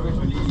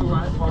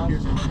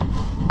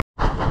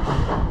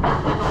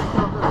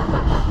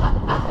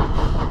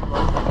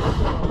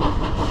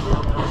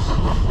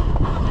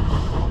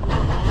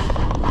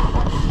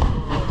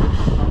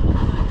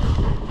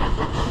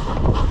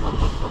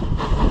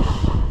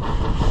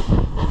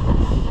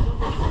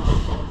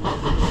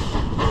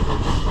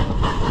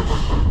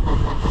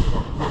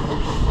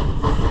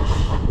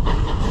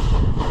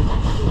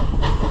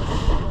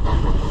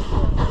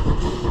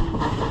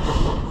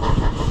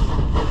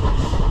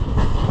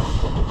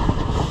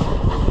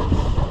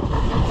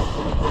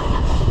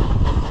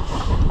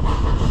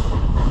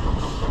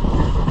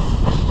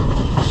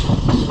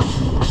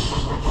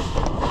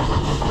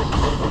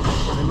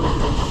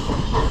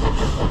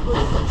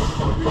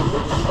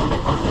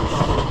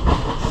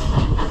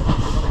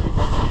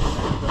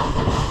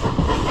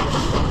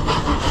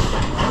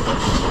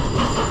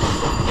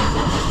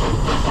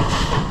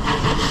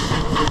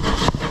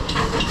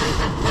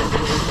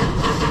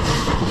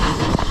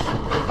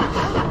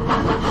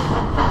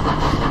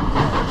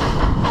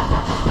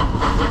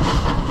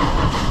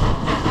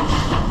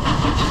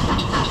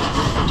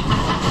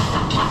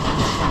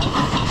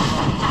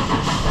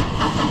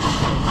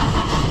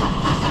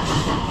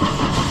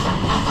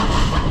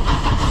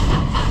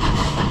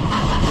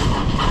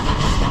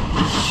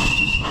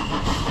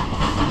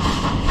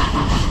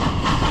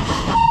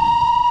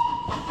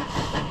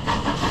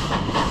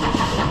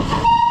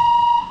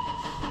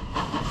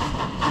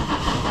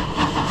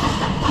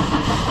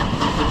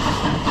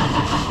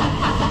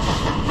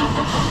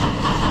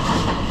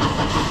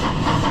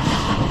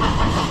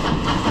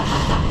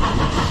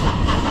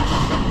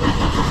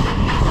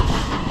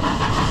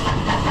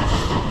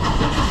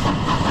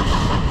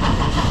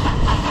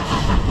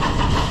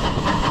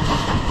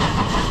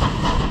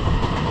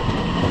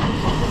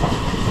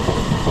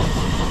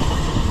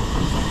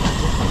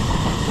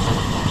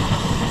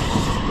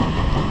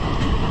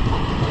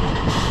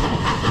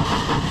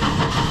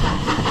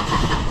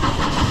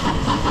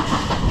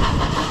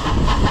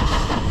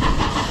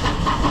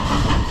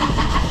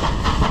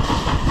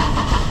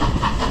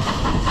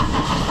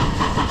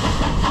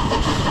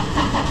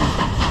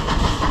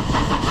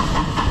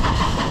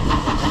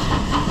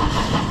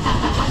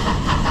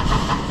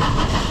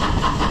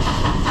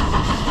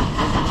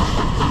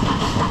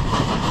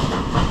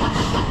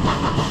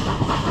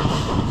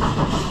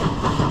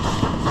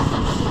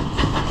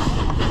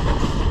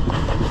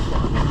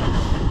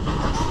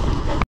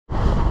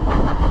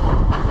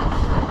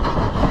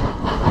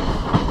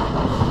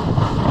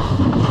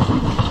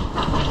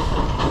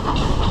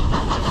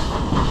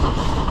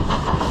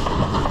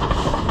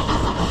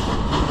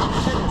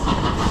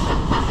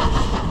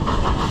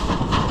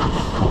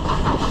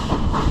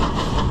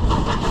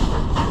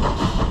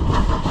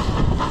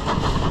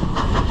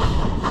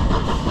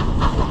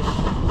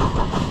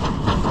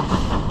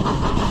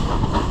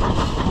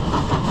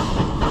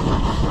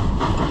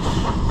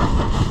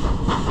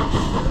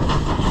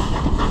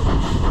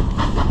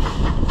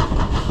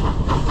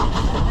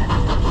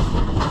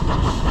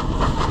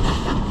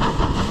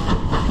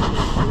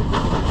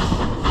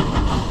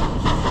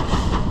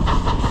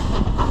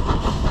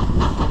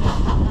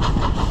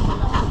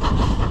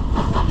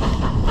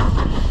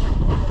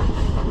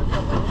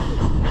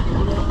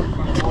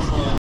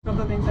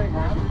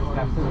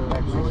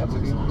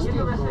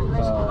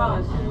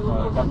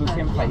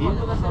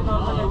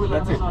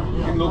 That's it.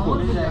 In local.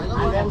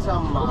 And then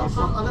some.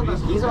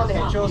 These are on the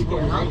HO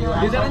scale.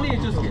 These are on the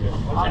HO scale.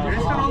 And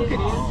restaurant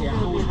kits.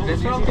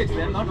 Restaurant kits,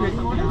 they are not very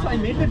important. So I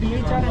made the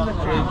DHR and the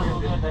tram.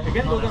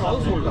 Again, those are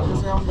all sold out.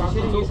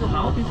 So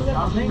now people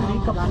are applying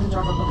makeup.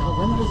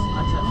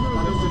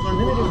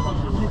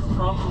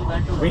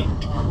 Wait.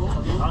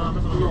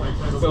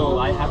 So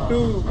I have to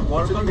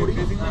work on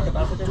increasing my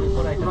capacity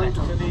before I can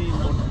actually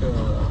put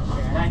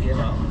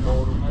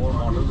more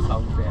models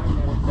out there.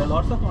 There are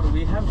lots of models.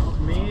 We have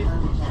made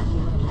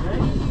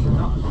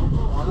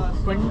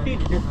 20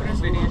 different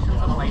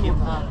variations of medium.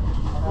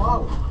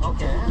 Wow.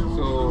 Okay.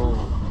 So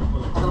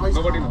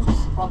nobody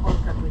knows.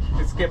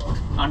 It's kept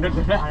under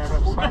the wraps.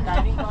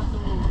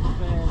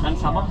 And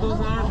some of those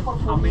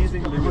are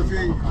amazing.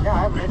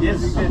 Yeah, I've read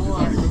Yes, this.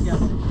 yes.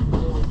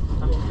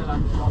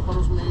 Proper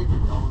उसमें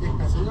एक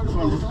passenger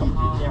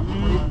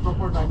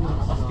proper dining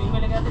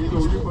is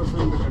only person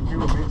in the country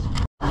who makes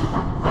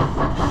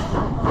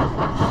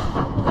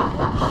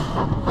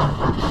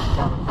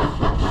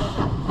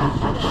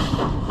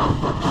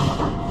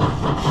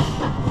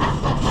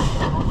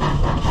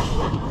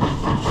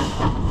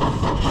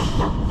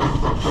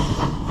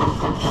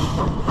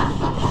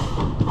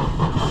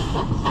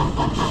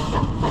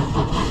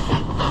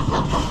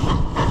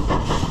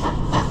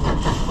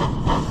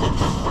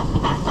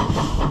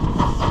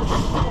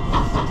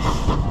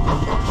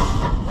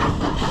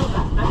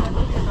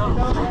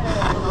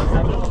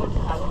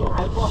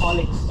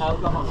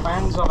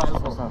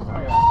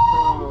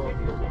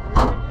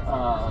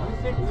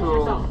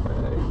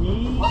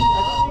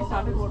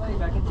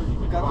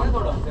कर रहे हैं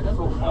थोड़ा से ना,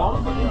 so all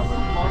the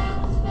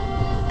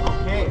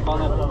okay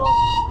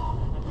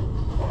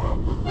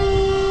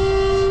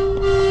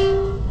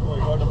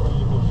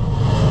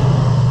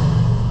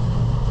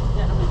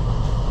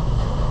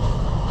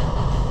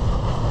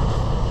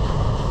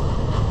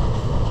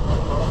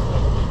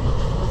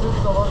This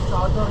is our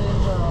starter in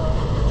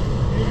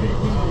he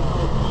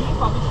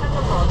commissioned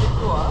a project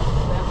to us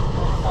that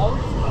all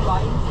these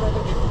lines that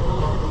are getting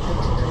closed, we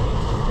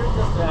should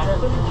just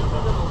actually use the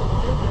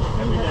locomotive.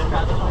 He has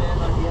traveled there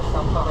and he has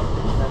some sort of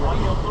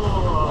memory of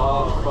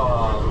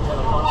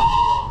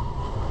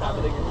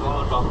traveling in the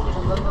locomotive.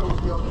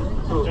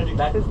 So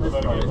that is this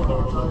project.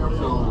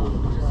 So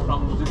from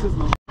this is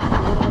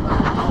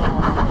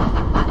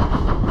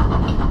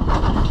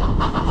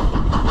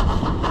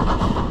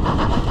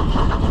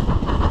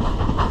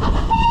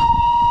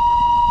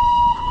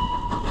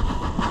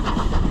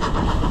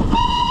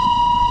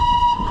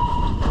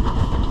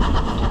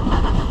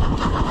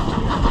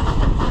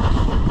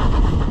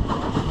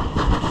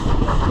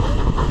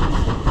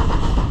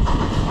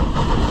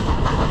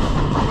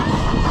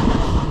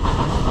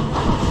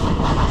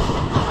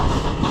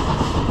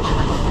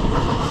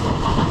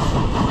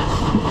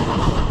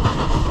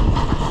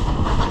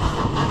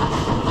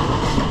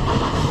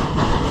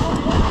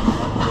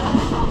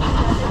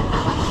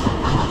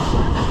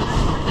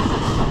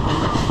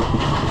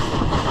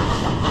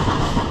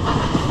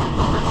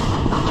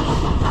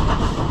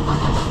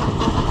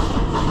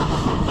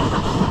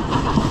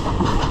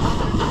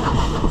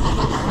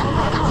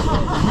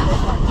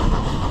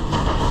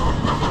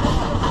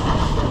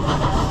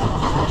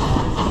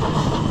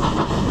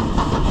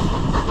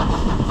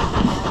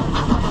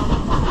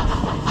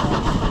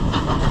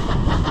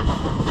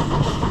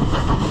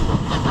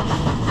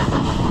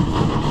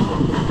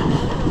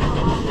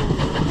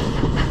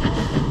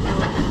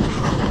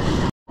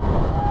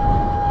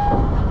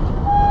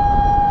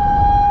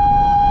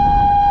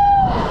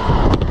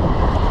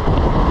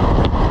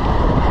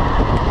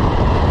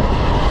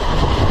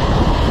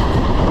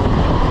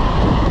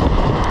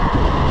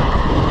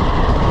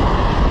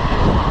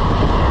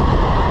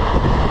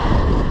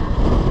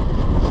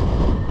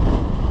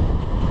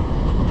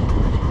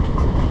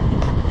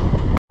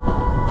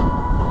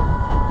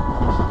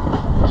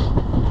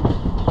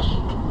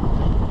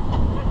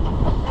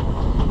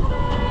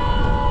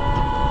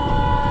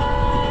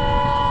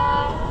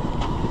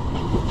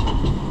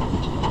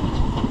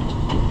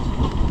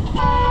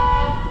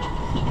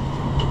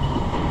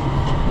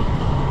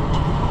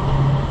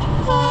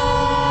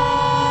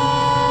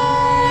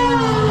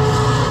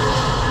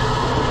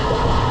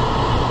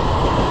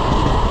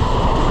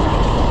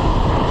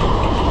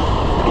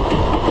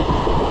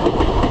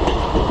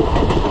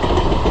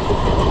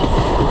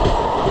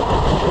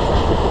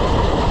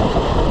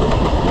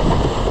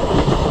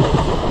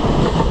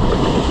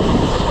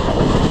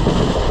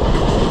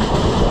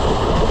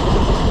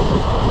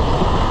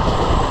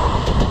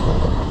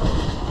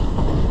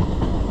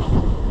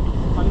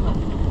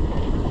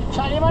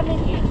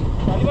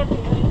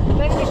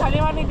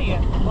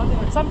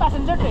Some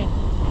passenger train.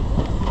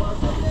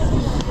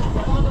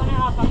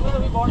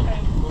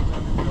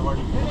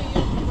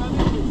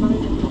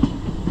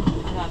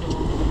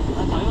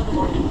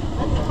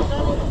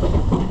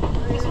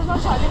 This was not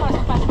Shalimar,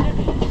 some passenger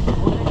train.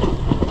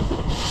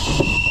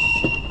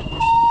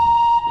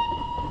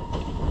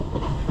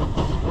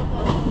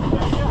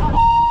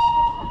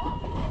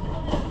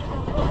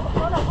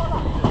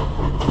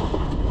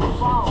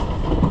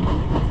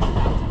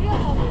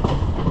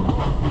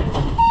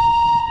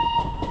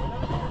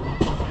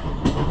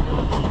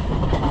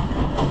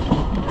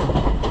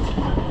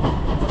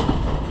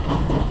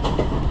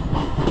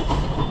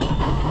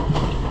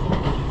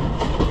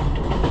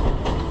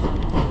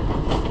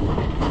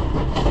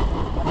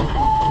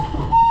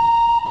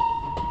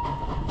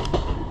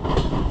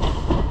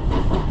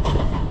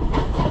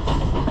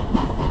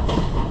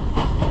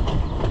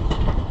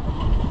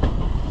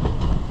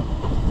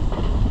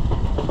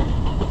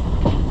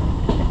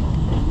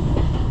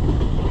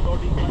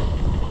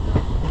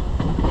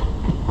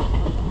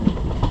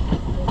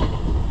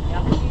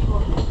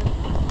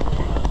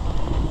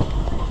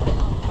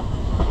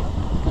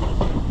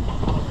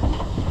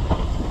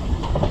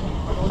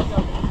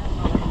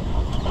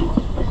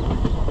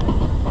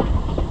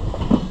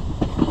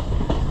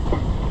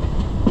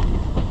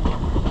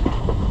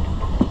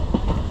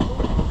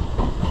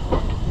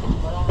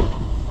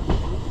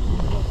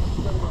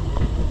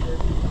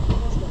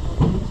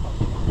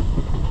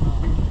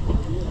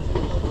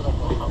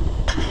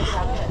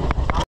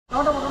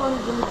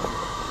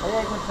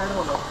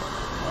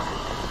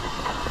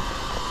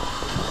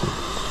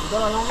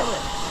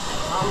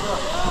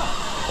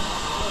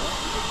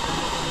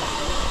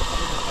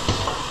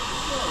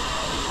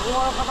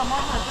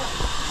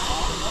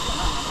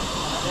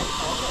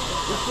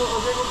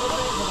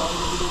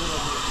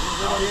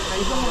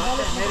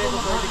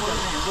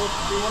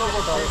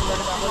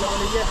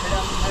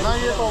 ना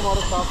ये तो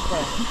हमारे साथ का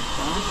है।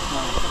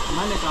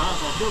 मैंने कहा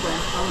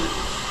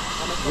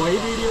वही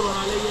वीडियो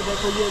बना ले, ये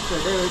देखो ये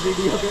चढ़े हुए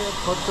वीडियो के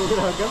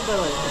फोटोग्राफ कर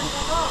रहे हैं।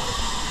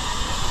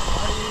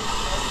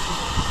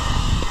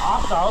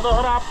 चाहो तो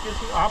सर आप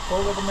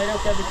कहोगे तो मेरे को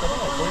क्या दिक्कत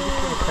है, कोई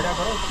दिक्कत खड़ा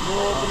करो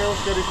वो अपने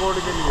उसके रिकॉर्ड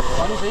के लिए।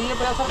 पानी सही है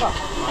प्रेशर का?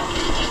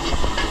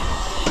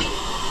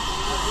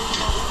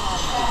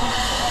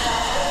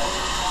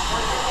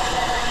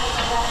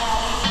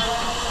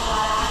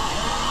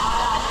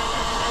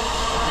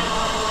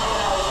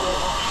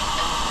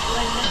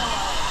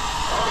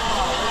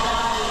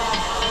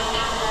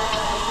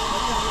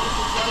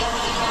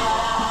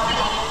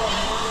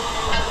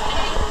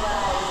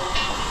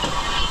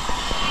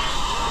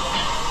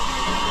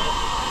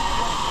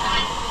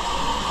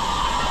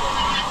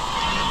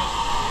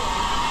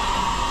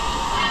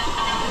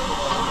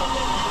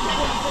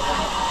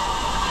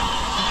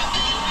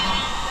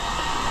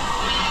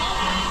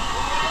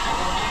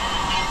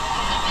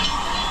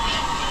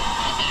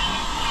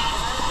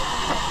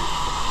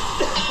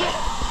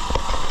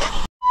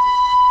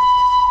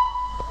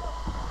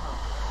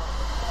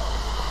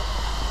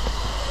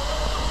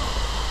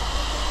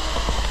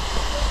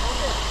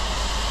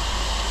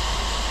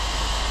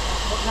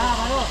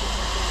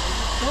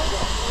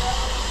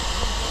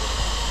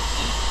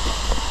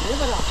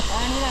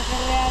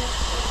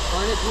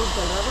 पानी खूब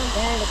चल रहा था।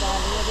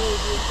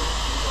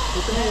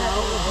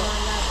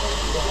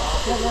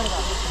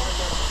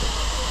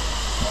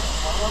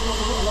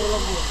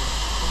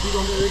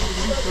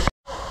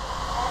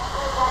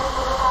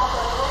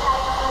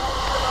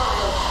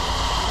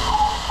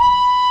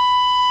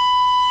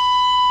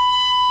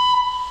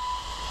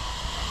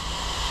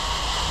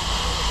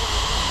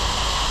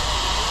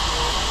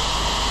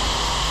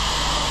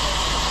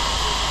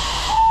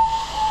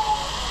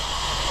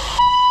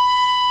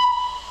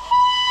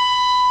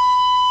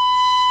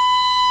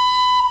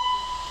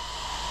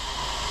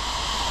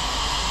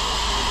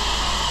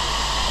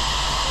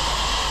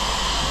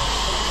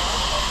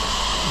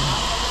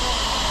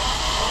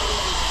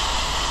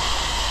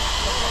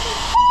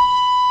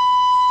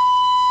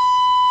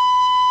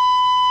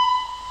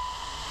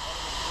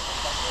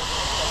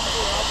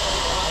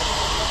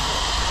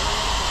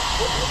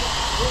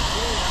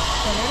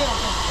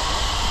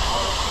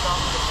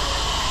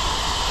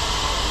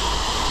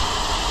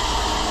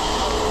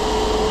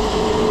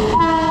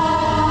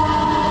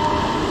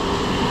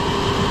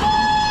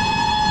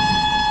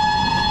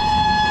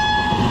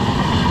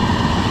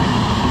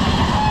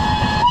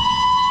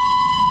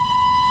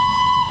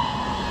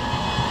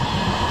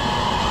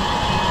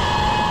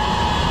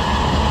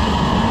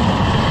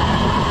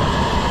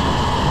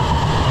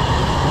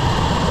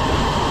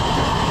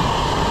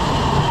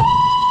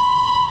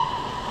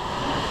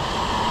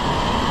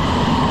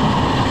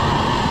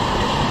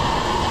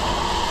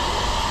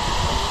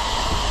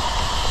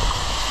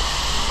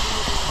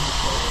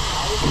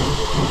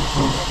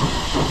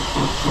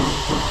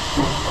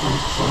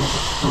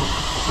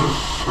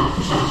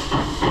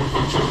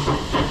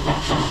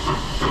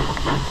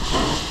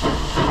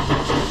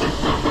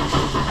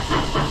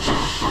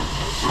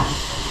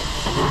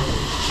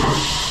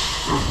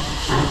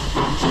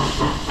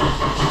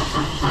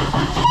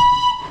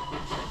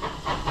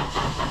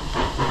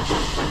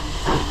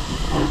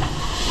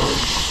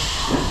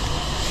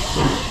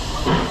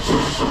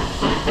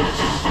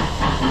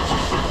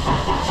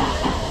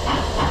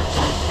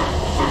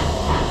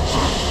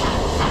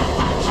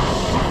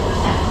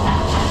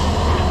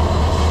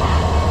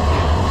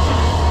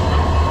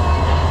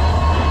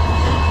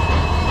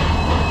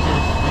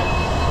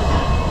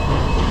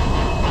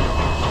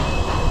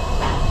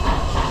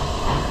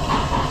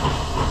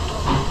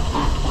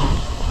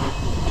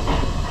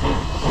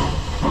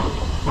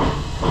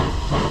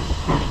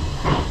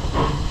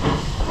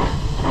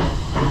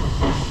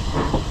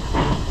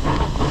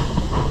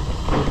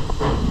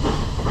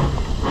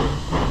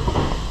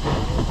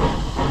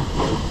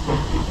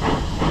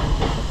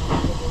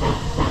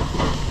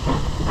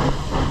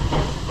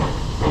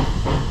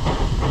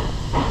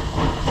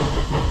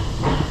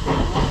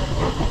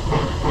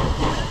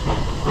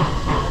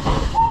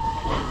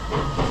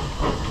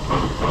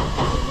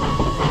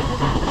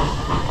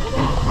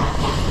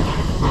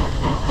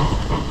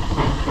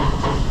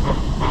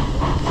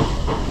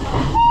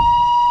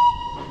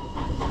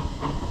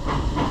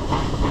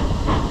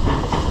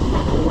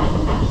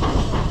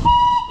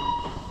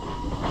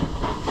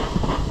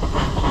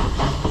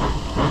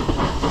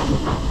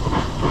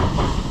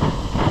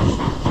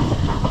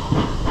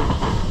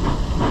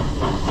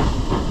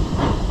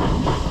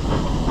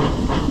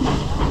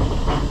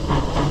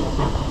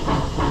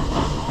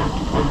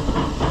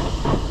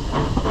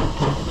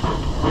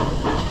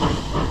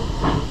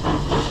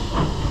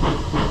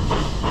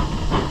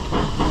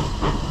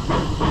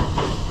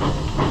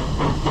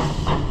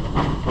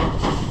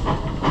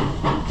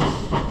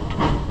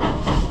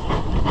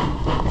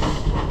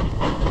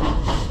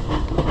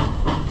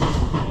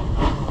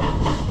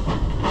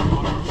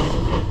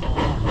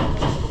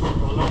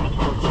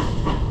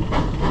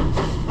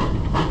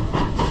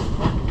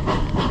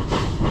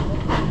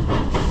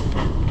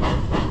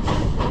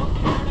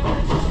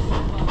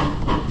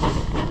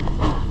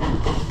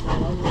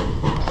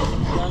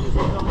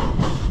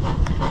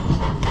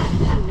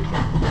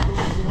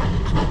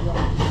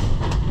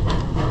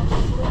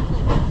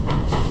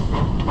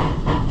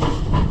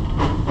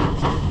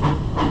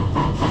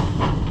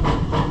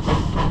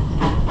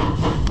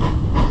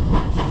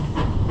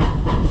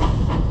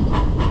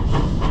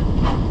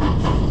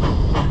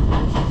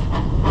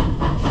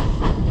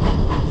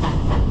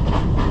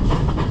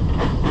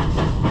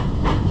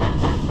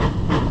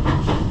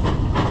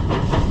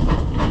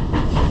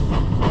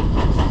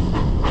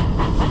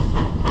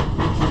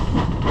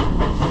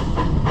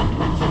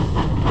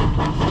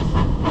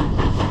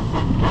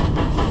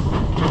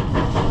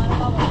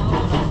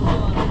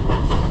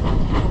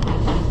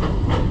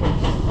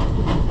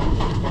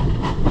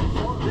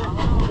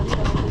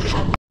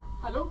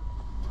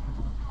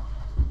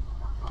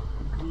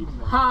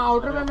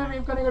 आउटर में मैं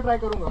वेव करने का ट्राई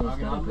करूंगा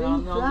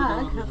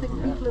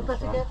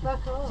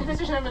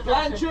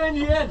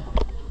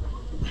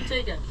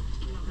ठीक है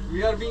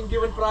We are being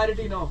given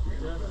priority now.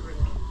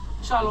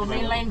 चलो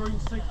main line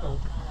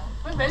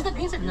where is the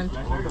green signal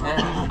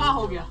हाँ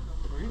हो गया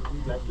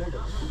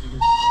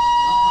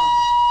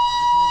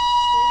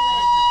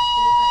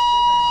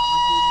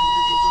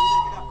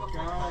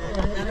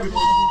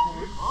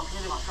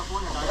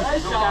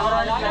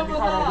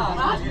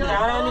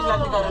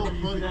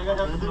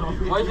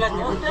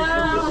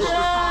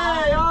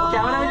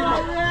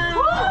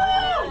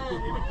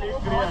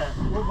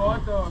वो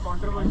बहुत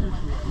controversial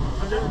थी.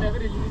 It was never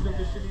released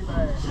officially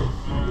by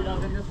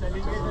rather than just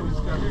selling it and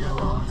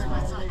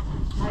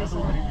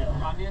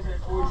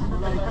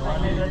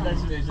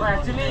So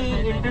actually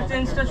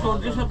interchange টা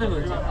সূর্যের সাথে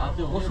হয়েছে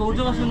ও সূর্য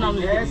বাসুর নাম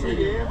লিখেছে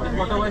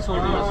ফটোবাই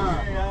সূর্য Basu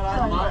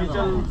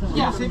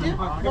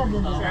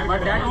but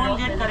that won't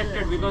get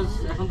corrected because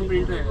এখন তো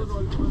প্রিন্ট হয়ে গেছে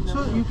so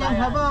you can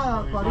have a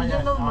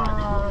correction of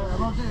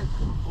about the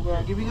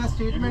giving a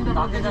statement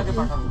about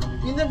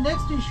in the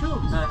next issue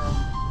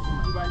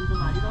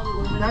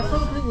that's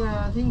all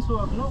things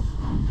work no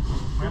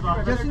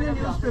just in the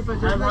newspaper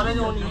just মানে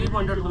যে উনি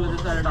pointer তুলে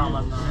দিতে আর এটা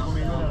আমার না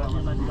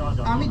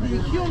আমি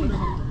দেখিও নি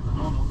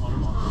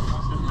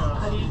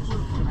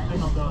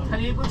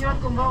Khalilpur ki baat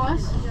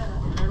Kumbhawas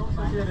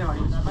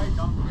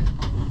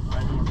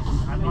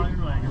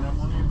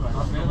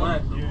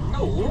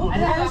I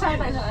have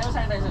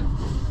sanitizer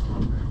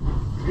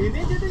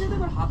Drainage যেতে যেতে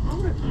আমার হাত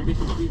পড়ে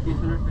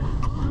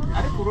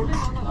আরে পুরোটাই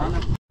না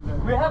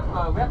we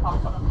have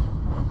thumbs up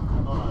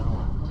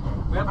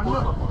we have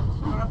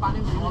थोड़ा पानी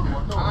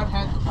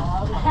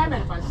अगर है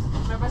मेरे पास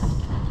मैं बस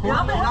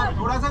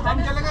थोड़ा सा कम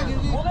चलेगा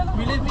क्योंकि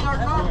बिलीव मी और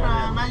नॉट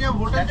मैं जब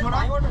होटल छोड़ा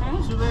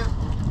सुबह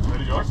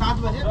 7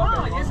 बजे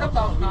ये सब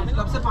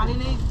तब से पानी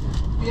नहीं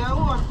पिया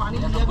हूँ और पानी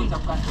लिया भी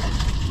सबका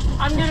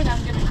I'm giving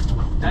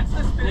that's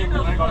the spirit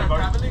of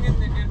traveling in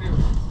Indian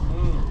rivers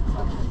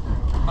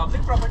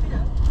public property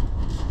है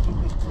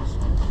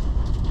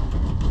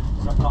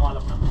सब कमाल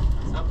अपना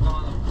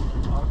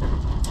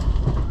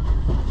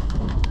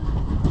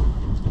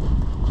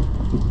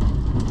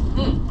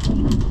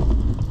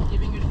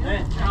giving it है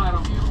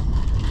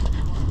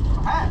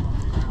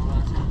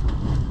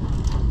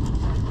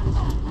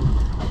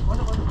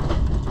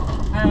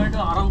হ্যাঁ এটা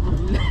আরাম করে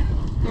দিলে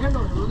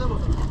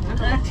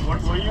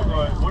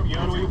What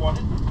year were you born?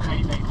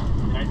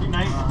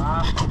 99.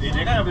 ये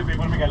देखा अभी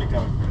पेपर में क्या लिखा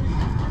है?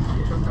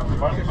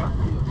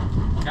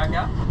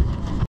 क्या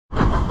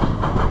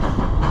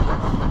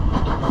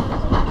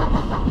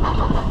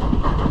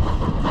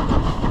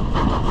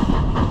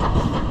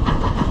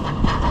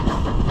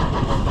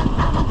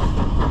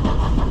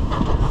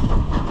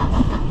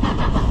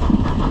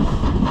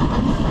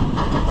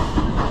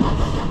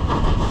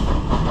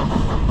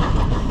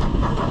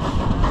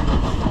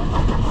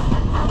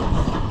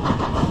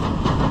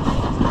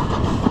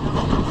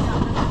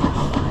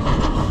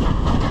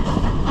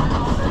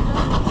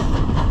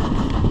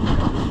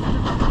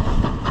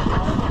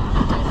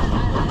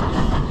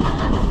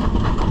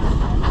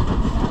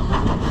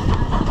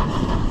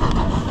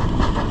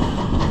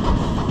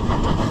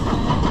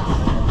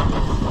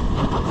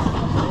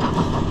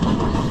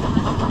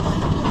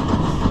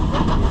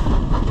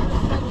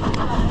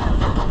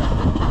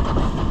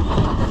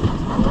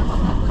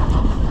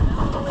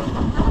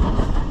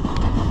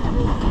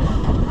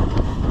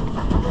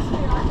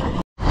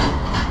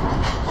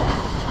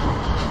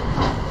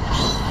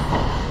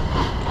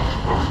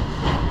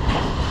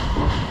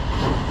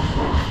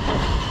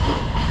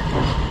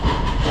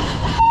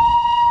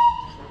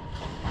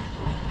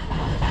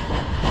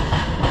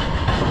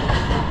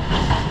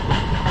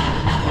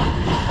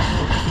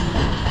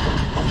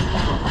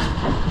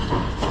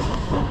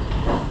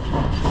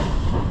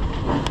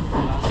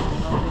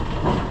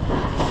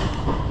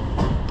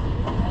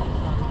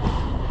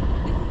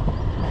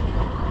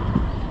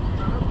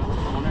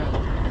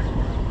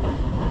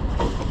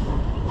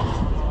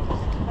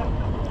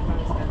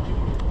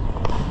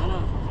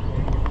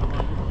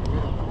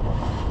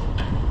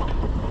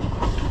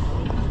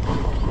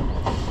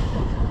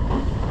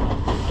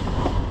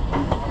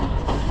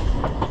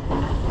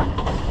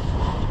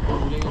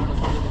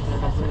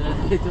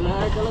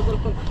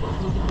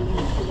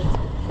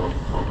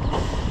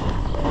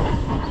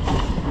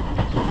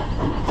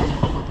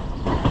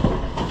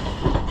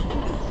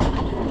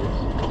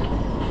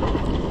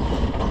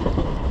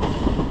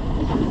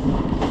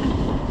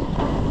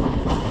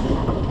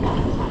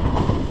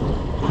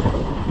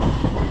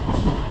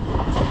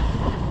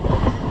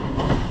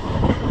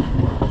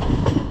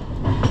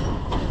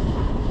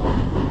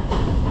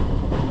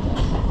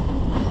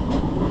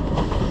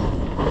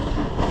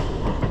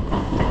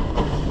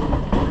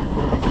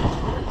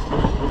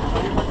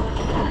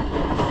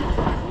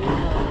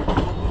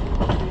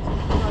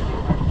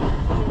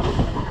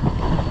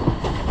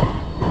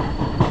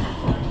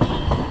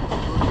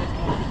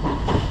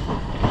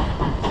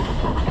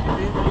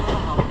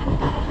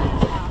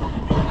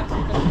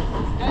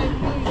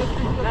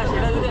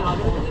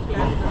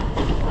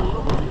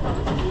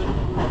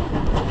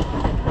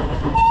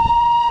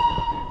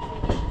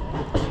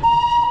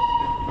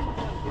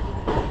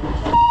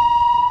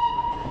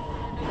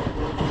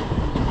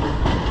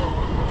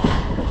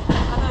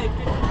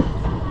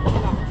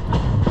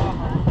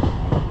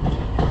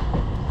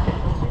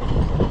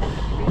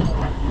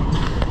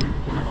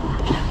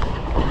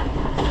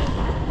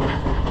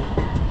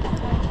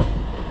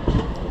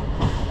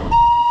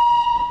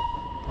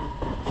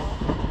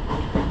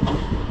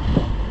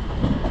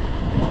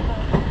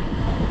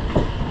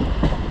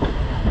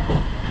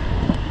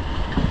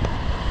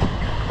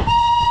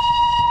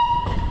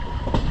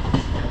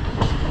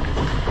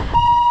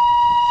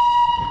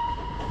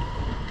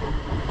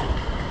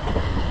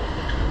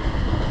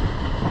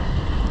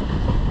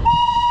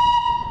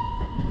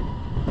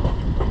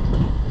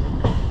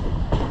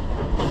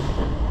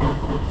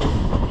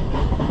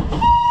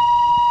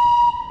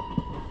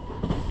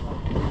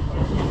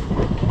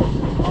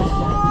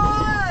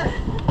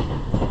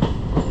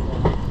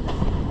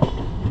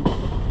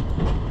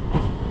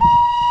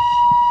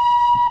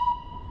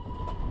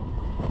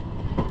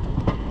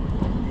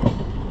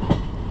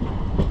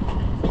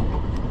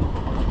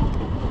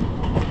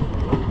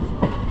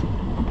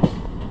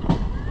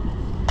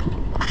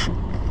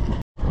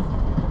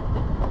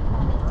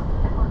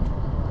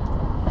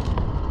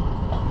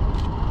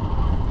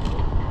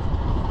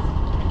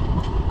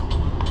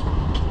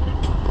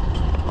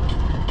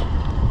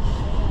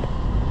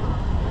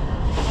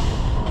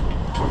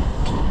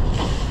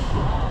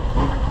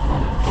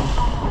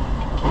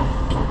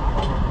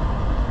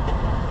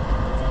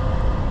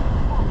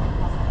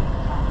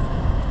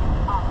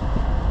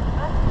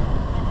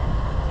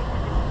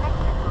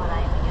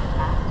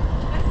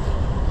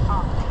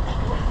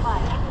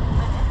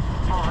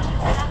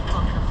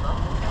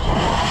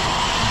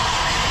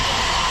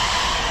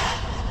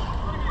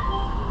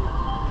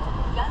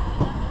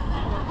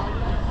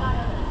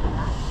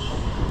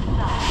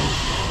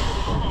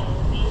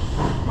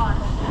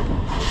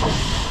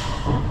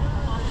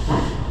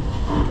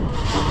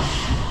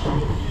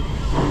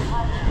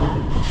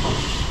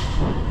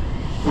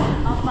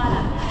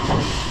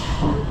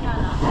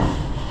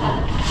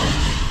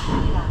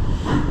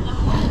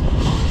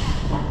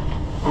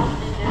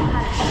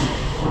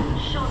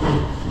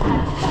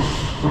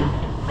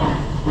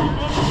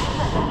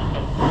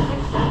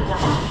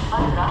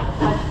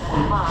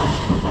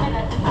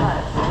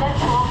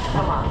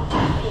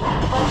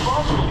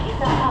पहुंचने की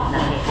संभावना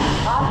है।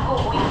 आपको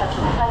हुई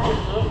असुविधा के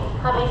लिए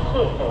हमें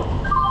खेद है।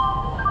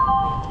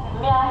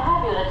 May I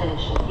have your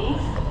attention,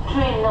 please?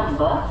 Train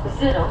number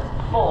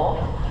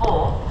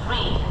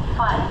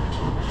 04435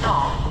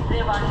 from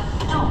Rewari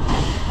to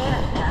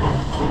Delhi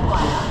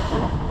via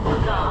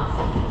Gurgaon,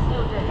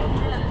 New Delhi,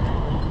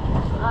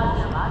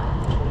 Ghaziabad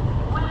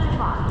will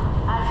depart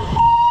at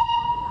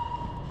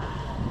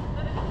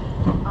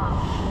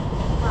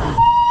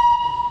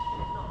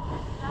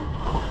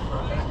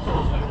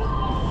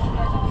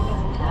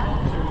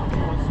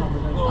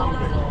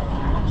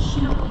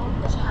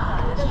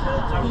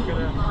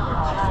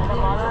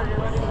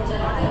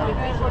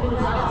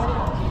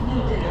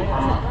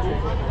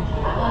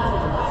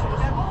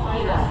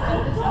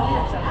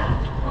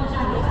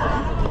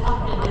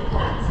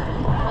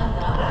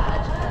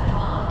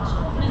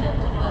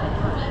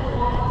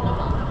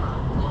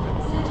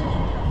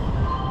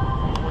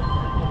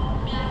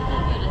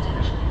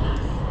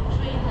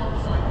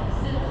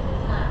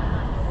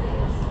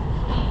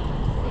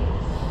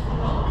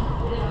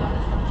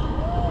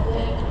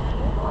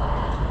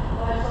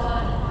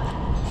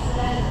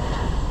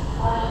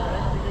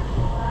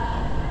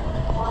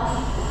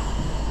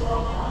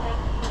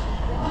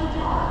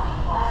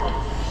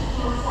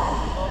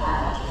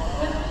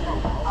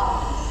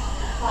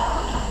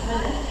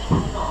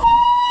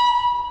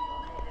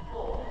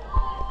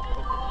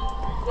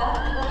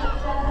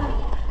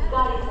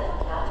गाड़ी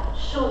संख्या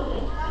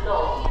 0